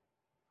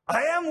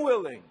 I am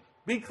willing.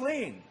 Be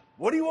clean.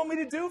 What do you want me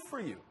to do for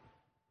you?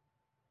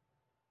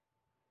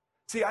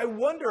 See, I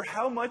wonder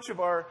how much of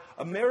our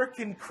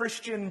American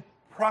Christian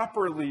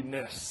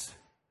properness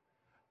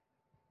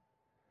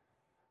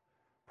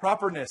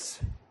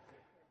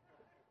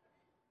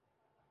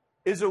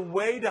is a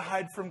way to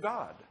hide from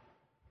God.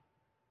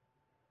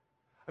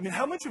 I mean,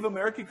 how much of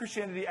American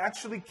Christianity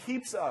actually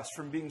keeps us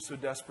from being so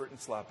desperate and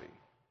sloppy?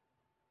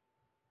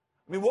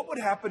 I mean, what would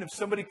happen if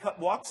somebody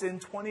walks in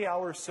 20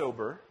 hours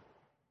sober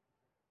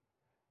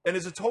and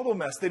is a total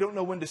mess? They don't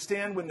know when to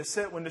stand, when to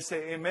sit, when to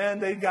say amen.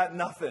 They got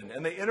nothing.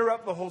 And they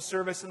interrupt the whole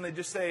service and they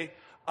just say,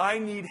 I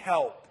need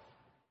help.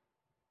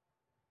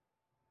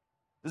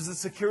 Does the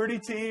security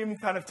team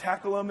kind of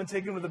tackle them and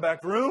take them to the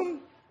back room?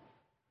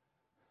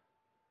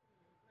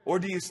 Or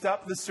do you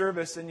stop the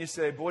service and you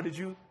say, boy, did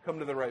you come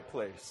to the right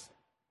place?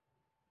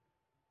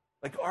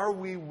 Like, are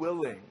we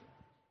willing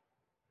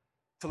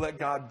to let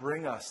God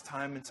bring us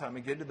time and time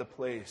again to the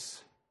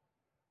place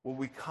where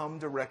we come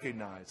to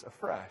recognize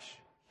afresh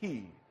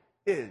He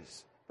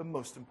is the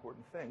most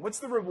important thing? What's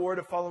the reward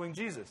of following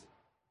Jesus?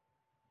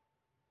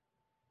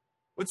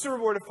 What's the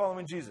reward of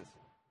following Jesus?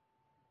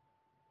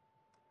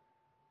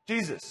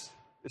 Jesus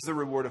is the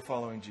reward of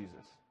following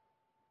Jesus.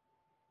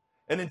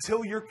 And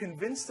until you're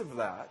convinced of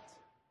that,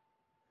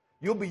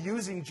 you'll be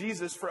using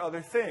Jesus for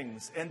other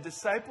things. And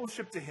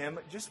discipleship to Him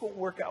just won't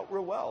work out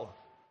real well.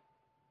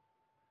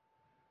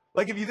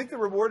 Like if you think the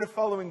reward of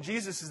following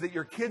Jesus is that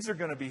your kids are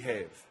going to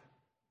behave.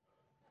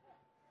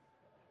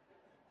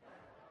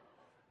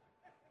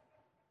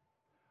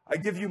 I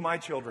give you my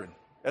children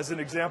as an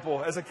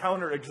example, as a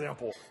counter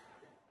example.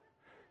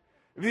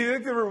 If you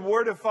think the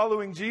reward of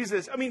following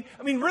Jesus, I mean,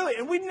 really,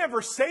 and we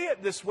never say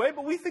it this way,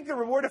 but we think the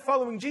reward of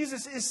following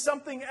Jesus is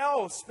something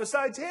else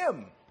besides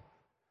Him.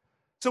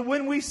 So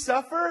when we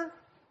suffer,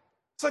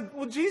 it's like,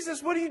 well,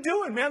 Jesus, what are you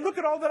doing, man? Look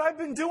at all that I've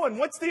been doing.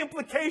 What's the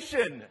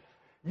implication?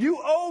 You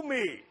owe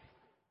me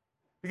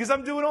because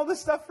I'm doing all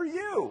this stuff for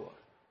you.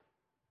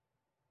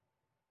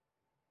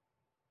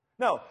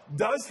 Now,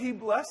 does He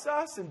bless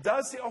us? And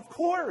does He? Of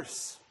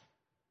course.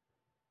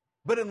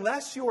 But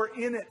unless you're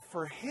in it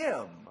for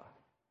Him,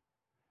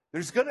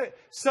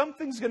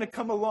 Something's going to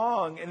come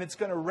along and it's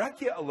going to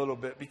wreck you a little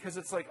bit because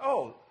it's like,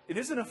 oh, it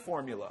isn't a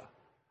formula.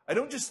 I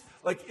don't just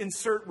like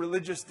insert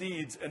religious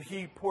deeds and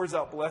he pours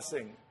out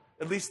blessing,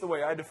 at least the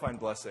way I define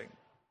blessing.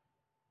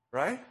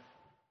 Right?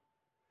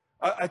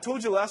 I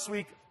told you last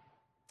week,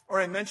 or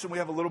I mentioned we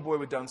have a little boy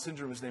with Down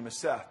syndrome. His name is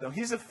Seth. Now,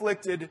 he's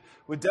afflicted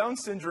with Down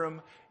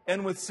syndrome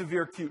and with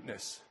severe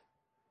cuteness.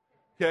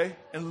 Okay?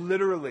 And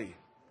literally,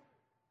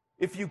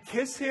 if you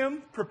kiss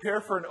him,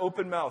 prepare for an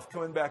open mouth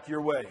coming back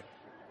your way.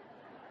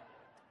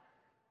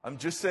 I'm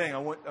just saying, I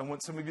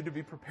want some of you to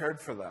be prepared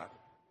for that.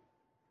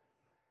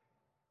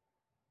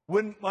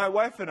 When my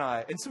wife and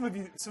I, and some of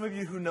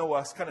you who know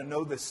us kind of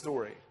know this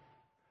story,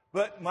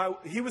 but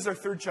he was our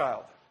third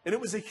child. And it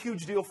was a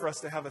huge deal for us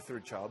to have a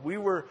third child.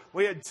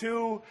 We had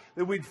two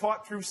that we'd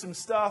fought through some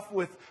stuff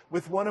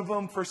with one of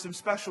them for some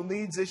special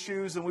needs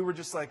issues. And we were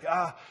just like,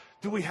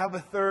 do we have a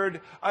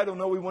third? I don't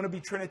know. We want to be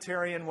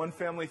Trinitarian, one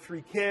family,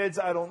 3 kids.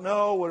 I don't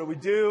know. What do we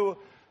do?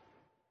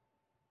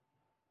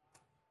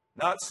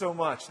 Not so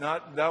much.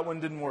 That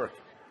one didn't work.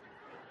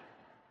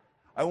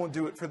 I won't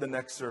do it for the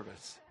next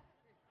service.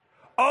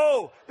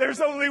 Oh, there's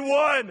only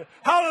one.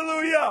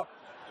 Hallelujah.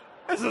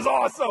 This is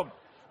awesome.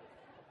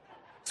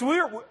 So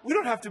we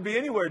don't have to be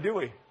anywhere, do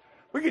we?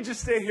 We could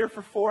just stay here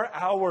for 4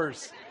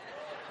 hours.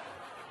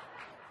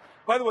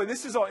 By the way,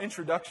 this is all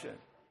introduction.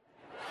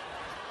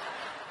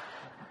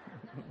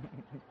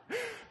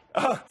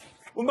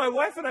 When my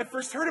wife and I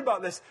first heard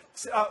about this,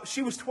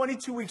 she was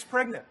 22 weeks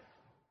pregnant.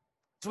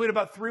 So we had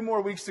about 3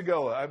 more weeks to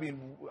go. I mean,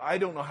 I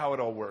don't know how it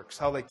all works,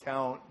 how they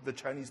count the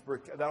Chinese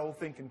birth. That whole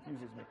thing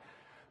confuses me.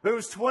 But it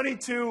was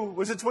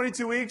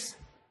 22 weeks?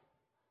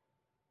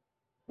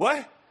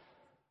 What?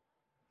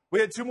 We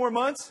had 2 more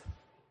months?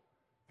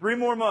 3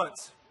 more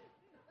months.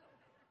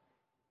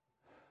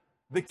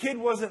 The kid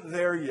wasn't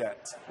there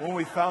yet when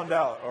we found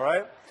out, all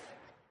right?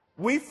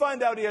 We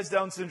find out he has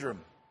Down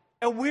syndrome.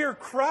 And we're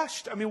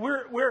crushed. I mean,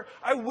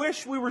 I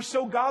wish we were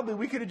so godly.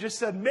 We could have just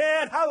said,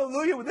 man,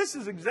 hallelujah, this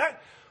is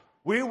exact.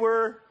 We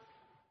were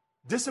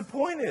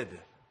disappointed.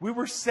 We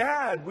were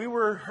sad. We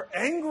were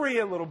angry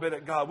a little bit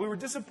at God. We were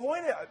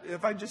disappointed.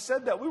 If I just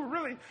said that, we were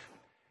really...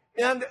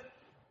 And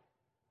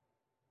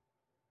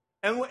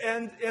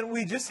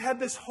we just had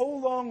this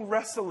whole long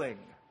wrestling.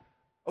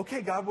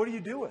 Okay, God, what are you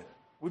doing?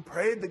 We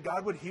prayed that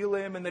God would heal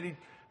him and that he'd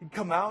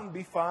come out and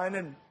be fine.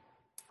 And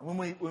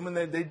when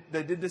they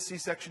did the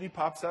C-section, he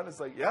pops out.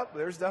 It's like, yep,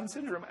 there's Down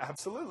syndrome.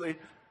 Absolutely.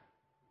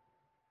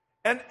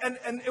 And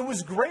it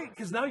was great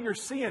because now you're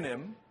seeing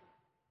him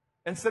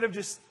instead of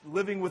just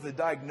living with a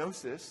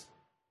diagnosis.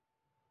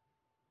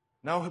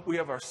 Now we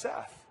have our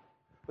Seth.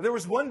 But there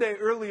was one day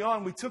early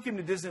on, we took him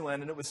to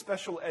Disneyland and it was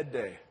special ed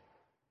day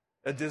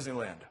at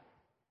Disneyland.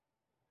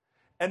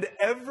 And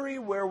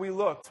everywhere we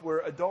looked were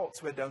adults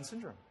who had Down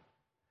syndrome.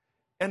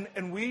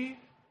 And we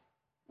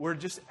were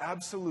just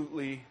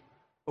absolutely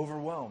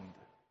overwhelmed.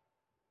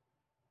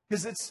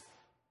 Because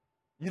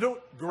you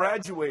don't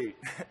graduate.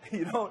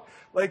 You don't,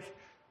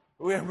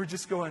 we're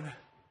just going,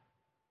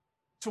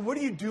 so what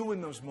do you do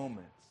in those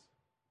moments?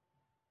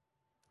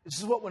 This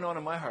is what went on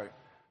in my heart.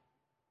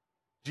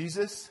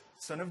 Jesus,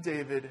 Son of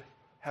David,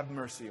 have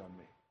mercy on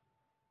me.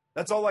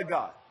 That's all I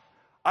got.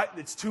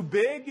 It's too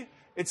big.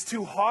 It's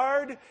too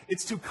hard.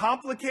 It's too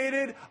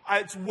complicated.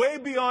 It's way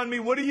beyond me.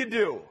 What do you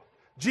do?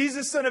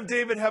 Jesus, Son of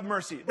David, have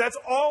mercy. That's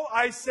all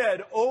I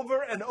said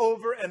over and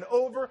over and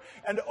over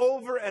and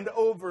over and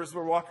over as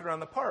we're walking around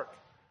the park.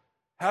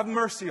 Have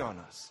mercy on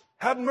us.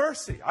 Have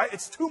mercy.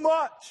 It's too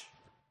much.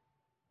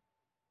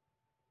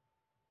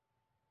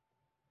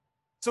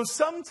 So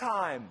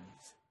sometimes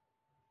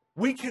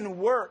we can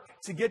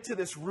work to get to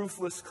this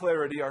ruthless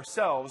clarity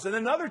ourselves. And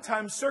then other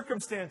times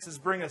circumstances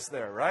bring us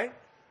there, right?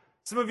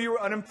 Some of you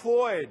are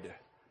unemployed.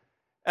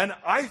 And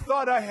I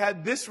thought I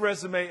had this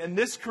resume and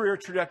this career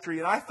trajectory,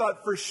 and I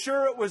thought for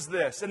sure it was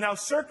this. And now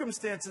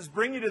circumstances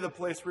bring you to the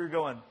place where you're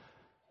going,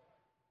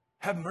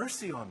 have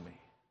mercy on me.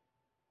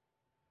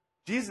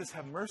 Jesus,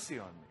 have mercy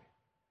on me.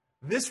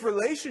 This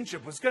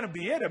relationship was going to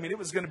be it. I mean, it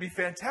was going to be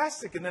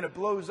fantastic, and then it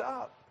blows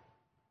up.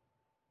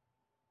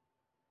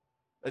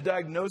 A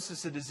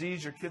diagnosis, a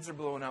disease, your kids are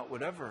blowing out,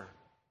 whatever.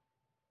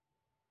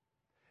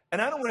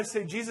 And I don't want to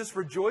say Jesus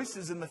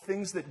rejoices in the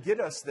things that get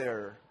us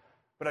there.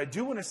 But I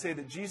do want to say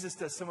that Jesus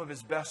does some of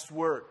his best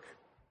work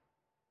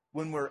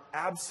when we're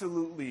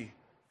absolutely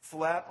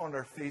flat on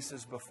our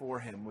faces before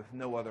him with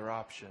no other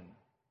option.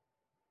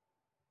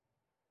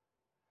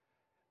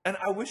 And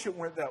I wish it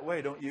weren't that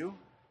way, don't you?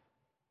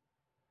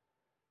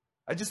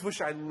 I just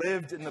wish I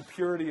lived in the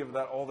purity of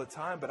that all the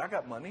time, but I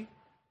got money.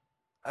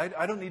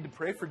 I don't need to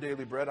pray for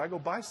daily bread. I go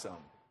buy some.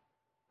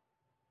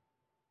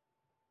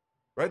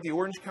 Right? The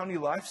Orange County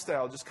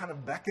lifestyle just kind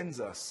of beckons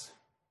us.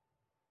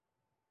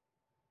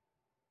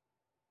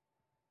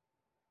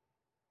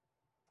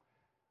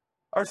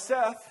 Our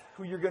Seth,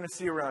 who you're going to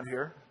see around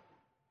here,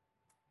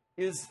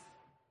 is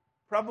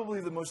probably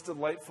the most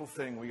delightful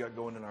thing we got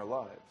going in our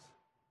lives.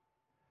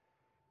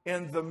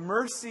 And the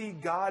mercy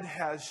God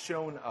has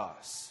shown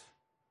us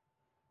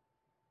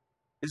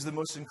is the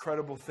most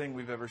incredible thing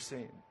we've ever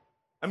seen.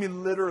 I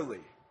mean, literally.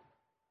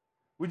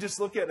 We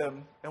just look at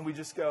him and we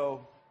just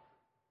go,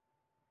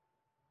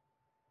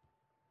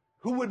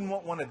 who wouldn't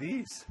want one of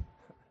these?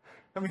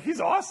 I mean, he's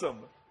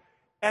awesome.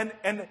 And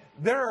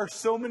there are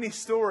so many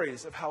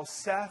stories of how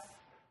Seth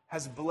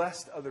has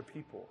blessed other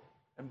people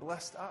and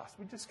blessed us.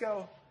 We just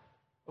go,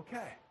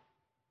 okay.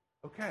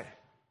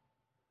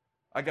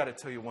 I got to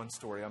tell you one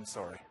story. I'm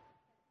sorry.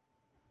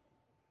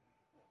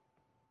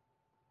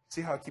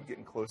 See how I keep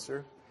getting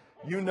closer?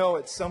 You know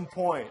at some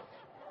point,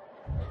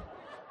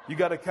 you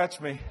got to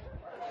catch me.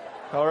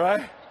 All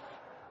right?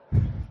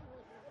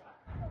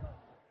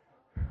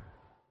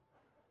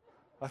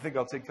 I think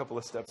I'll take a couple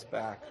of steps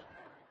back.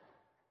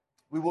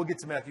 We will get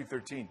to Matthew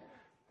 13.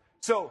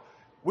 So,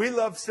 we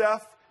love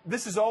Seth.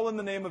 This is all in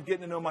the name of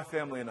getting to know my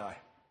family and I.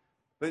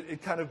 But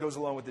it kind of goes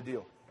along with the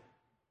deal.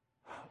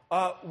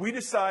 We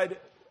decide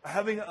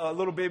having a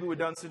little baby with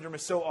Down syndrome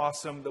is so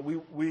awesome that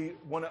we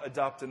want to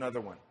adopt another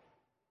one.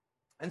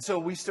 And so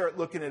we start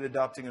looking at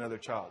adopting another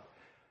child.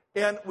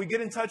 And we get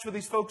in touch with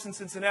these folks in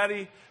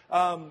Cincinnati.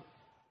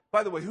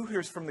 By the way, who here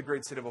is from the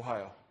great state of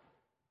Ohio?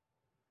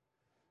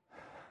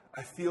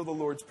 I feel the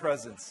Lord's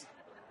presence.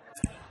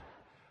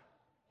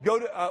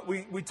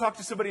 We talked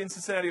to somebody in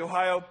Cincinnati,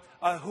 Ohio,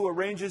 who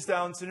arranges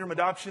Down syndrome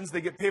adoptions. They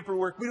get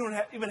paperwork. We don't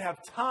even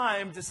have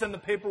time to send the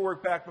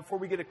paperwork back before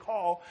we get a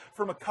call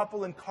from a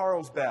couple in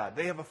Carlsbad.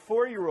 They have a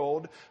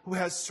 4-year-old who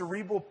has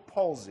cerebral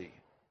palsy.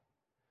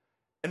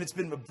 And it's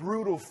been a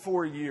brutal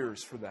 4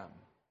 years for them.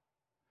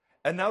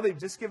 And now they've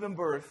just given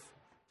birth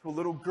to a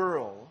little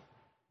girl,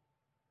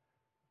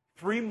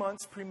 3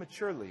 months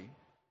prematurely,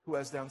 who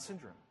has Down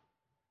syndrome.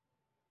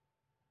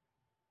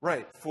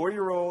 Right,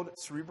 4-year-old,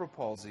 cerebral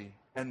palsy,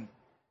 and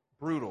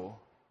brutal,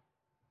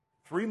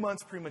 3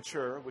 months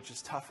premature, which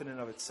is tough in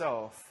and of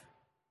itself,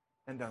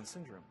 and Down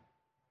syndrome.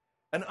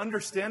 And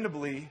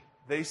understandably,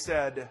 they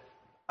said,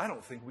 I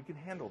don't think we can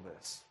handle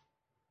this.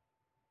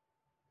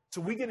 So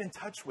we get in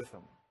touch with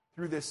them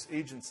through this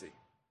agency.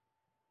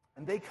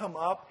 And they come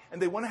up, and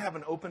they want to have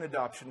an open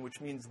adoption, which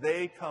means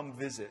they come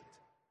visit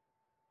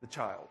the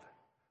child.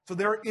 So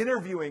they're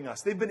interviewing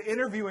us. They've been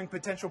interviewing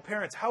potential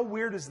parents. How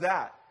weird is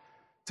that?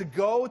 To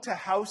go to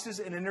houses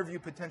and interview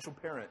potential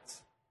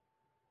parents.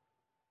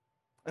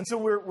 And so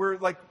we're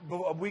like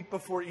a week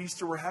before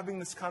Easter, we're having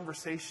this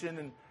conversation,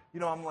 and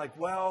I'm like,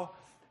 well,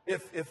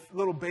 if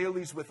little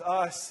Bailey's with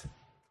us,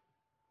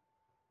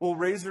 we'll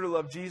raise her to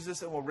love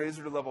Jesus and we'll raise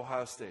her to love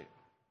Ohio State.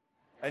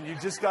 And you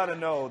just got to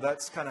know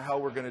that's kind of how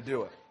we're going to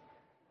do it.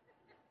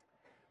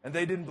 And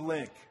they didn't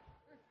blink.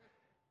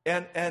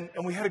 And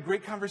we had a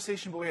great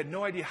conversation, but we had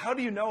no idea. How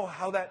do you know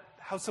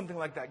how something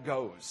like that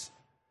goes?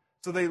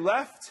 So they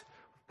left.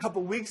 A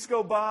couple weeks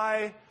go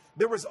by.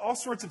 There was all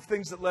sorts of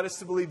things that led us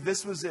to believe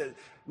this was it.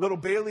 Little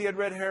Bailey had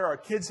red hair. Our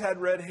kids had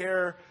red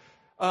hair.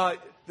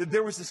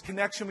 There was this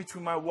connection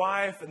between my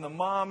wife and the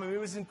mom. I mean, it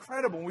was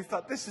incredible. And we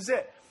thought, this is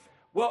it.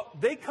 Well,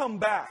 they come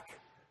back.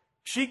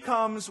 She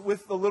comes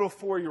with the little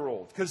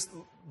 4-year-old because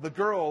the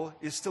girl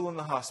is still in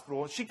the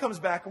hospital. She comes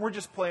back and we're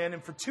just playing.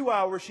 And for 2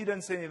 hours, she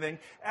doesn't say anything.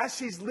 As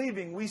she's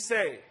leaving, we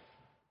say,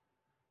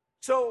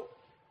 so,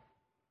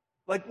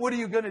 what are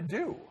you going to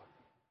do?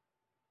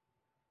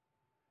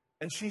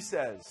 And she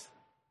says,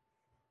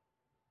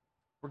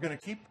 we're going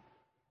to keep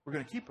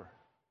her.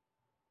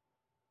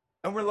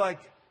 And we're like,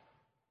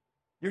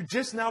 you're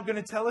just now going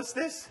to tell us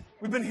this?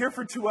 We've been here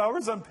for 2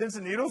 hours on pins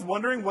and needles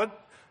wondering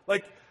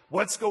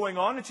what's going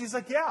on? And she's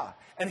like, yeah.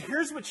 And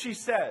here's what she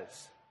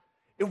says.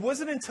 It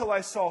wasn't until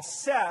I saw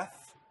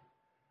Seth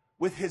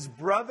with his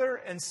brother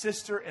and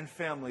sister and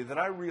family that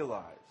I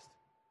realized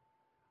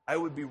I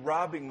would be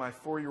robbing my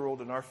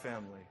 4-year-old and our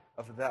family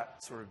of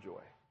that sort of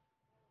joy.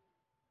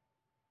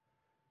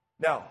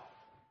 Now,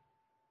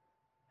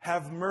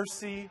 have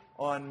mercy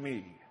on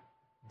me.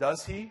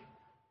 Does he?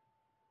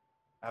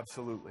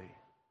 Absolutely.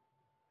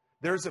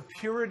 There's a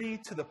purity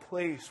to the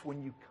place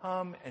when you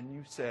come and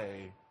you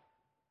say,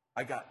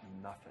 I got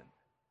nothing.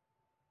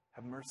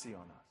 Have mercy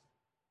on us.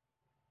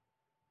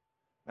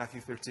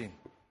 Matthew 13.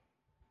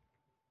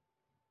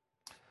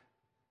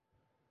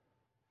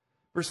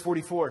 Verse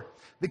 44.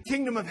 The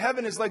kingdom of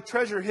heaven is like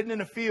treasure hidden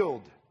in a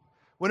field.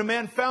 When a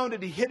man found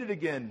it, he hid it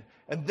again.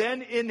 And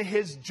then in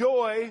his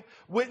joy,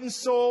 went and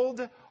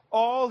sold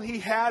all he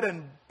had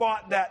and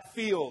bought that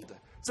field.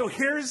 So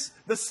here's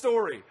the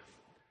story.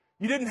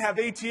 You didn't have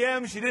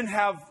ATMs. You didn't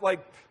have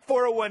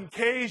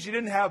 401ks. You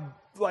didn't have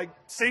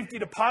safety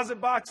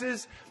deposit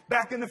boxes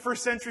back in the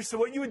first century. So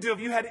what you would do if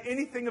you had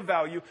anything of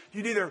value,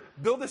 you'd either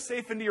build a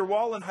safe into your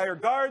wall and hire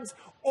guards,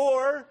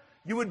 or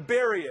you would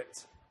bury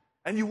it.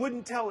 And you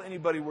wouldn't tell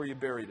anybody where you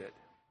buried it.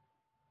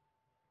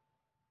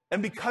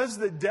 And because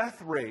the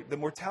death rate, the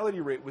mortality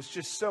rate was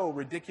just so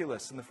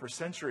ridiculous in the first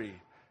century,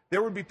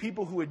 there would be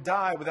people who would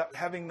die without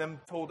having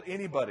them told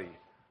anybody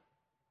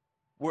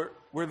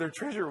where their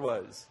treasure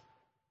was.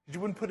 You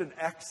wouldn't put an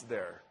X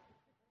there.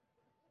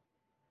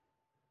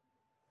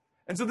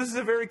 And so this is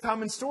a very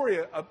common story.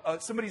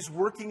 Somebody's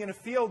working in a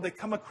field, they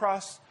come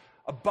across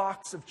a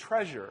box of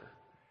treasure,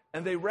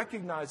 and they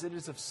recognize it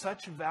is of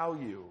such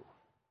value.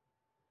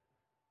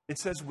 It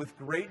says, with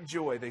great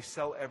joy, they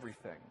sell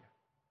everything.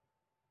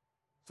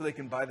 so they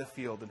can buy the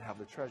field and have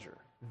the treasure.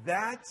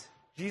 That,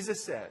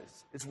 Jesus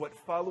says, is what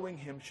following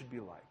him should be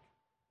like.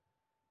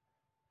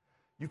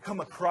 You come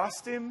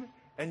across him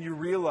and you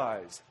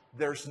realize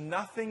there's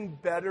nothing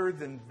better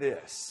than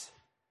this.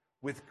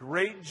 With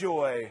great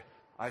joy,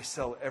 I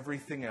sell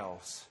everything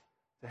else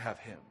to have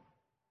him.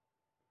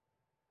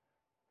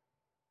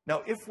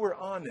 Now, if we're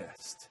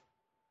honest,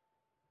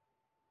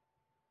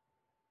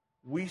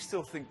 we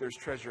still think there's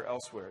treasure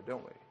elsewhere,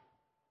 don't we?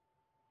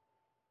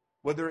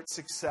 Whether it's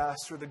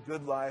success or the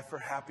good life or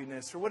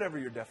happiness or whatever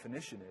your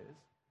definition is,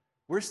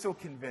 we're still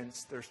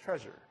convinced there's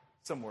treasure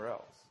somewhere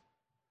else.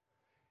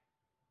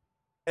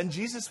 And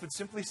Jesus would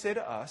simply say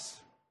to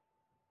us,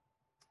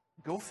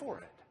 go for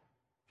it.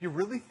 If you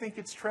really think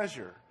it's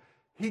treasure,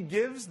 he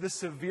gives the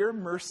severe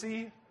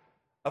mercy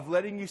of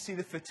letting you see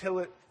the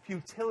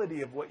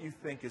futility of what you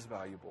think is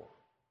valuable.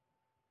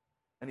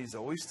 And he's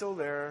always still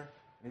there,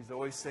 and he's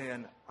always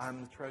saying,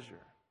 I'm the treasure.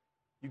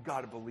 You've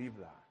got to believe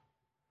that.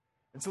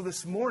 And so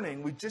this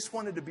morning, we just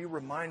wanted to be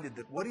reminded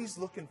that what he's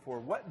looking for,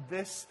 what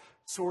this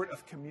sort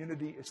of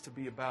community is to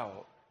be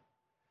about,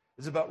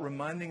 is about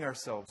reminding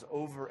ourselves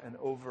over and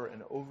over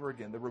and over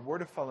again. The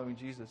reward of following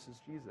Jesus is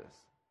Jesus.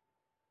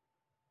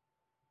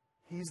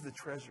 He's the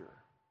treasure.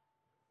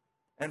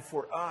 And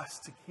for us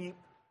to keep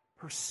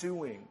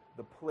pursuing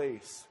the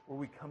place where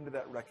we come to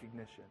that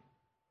recognition.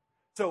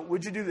 So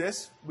would you do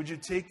this? Would you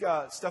take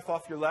stuff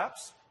off your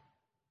laps?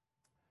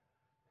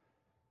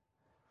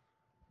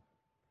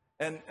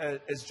 And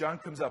as John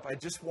comes up, I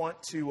just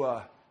want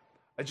to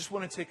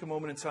take a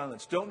moment in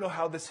silence. Don't know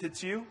how this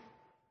hits you.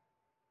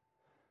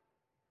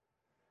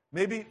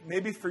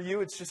 Maybe for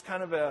you it's just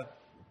kind of a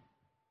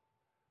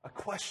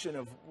question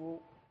of,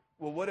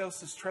 well, what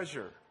else is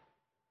treasure?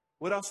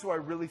 What else do I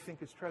really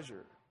think is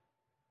treasure?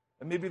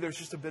 And maybe there's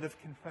just a bit of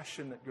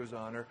confession that goes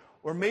on.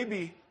 Or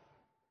maybe,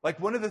 like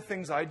one of the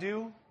things I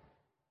do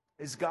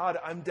is, God,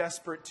 I'm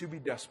desperate to be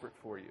desperate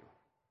for you.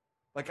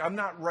 Like I'm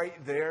not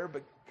right there,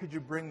 but could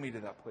you bring me to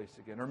that place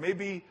again? Or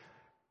maybe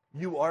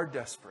you are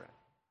desperate.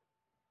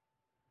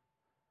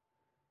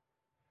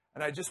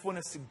 And I just want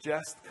to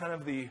suggest kind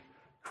of the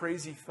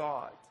crazy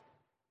thought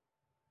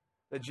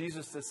that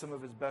Jesus does some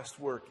of his best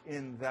work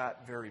in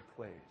that very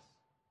place.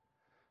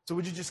 So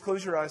would you just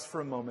close your eyes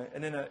for a moment,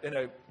 and in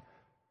a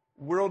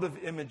world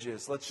of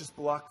images, let's just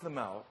block them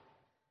out.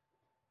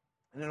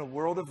 And in a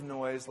world of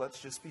noise, let's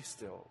just be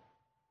still.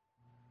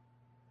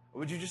 Or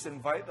would you just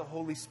invite the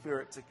Holy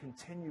Spirit to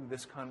continue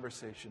this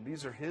conversation?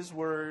 These are his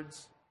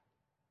words.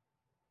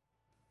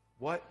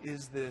 What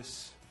is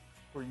this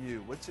for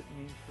you? What's it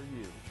mean for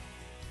you?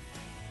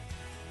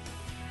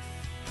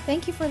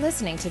 Thank you for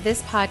listening to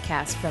this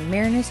podcast from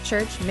Mariners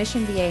Church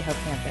Mission Viejo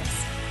campus.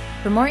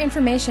 For more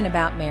information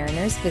about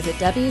Mariners, visit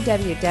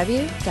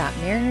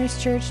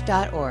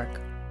www.marinerschurch.org.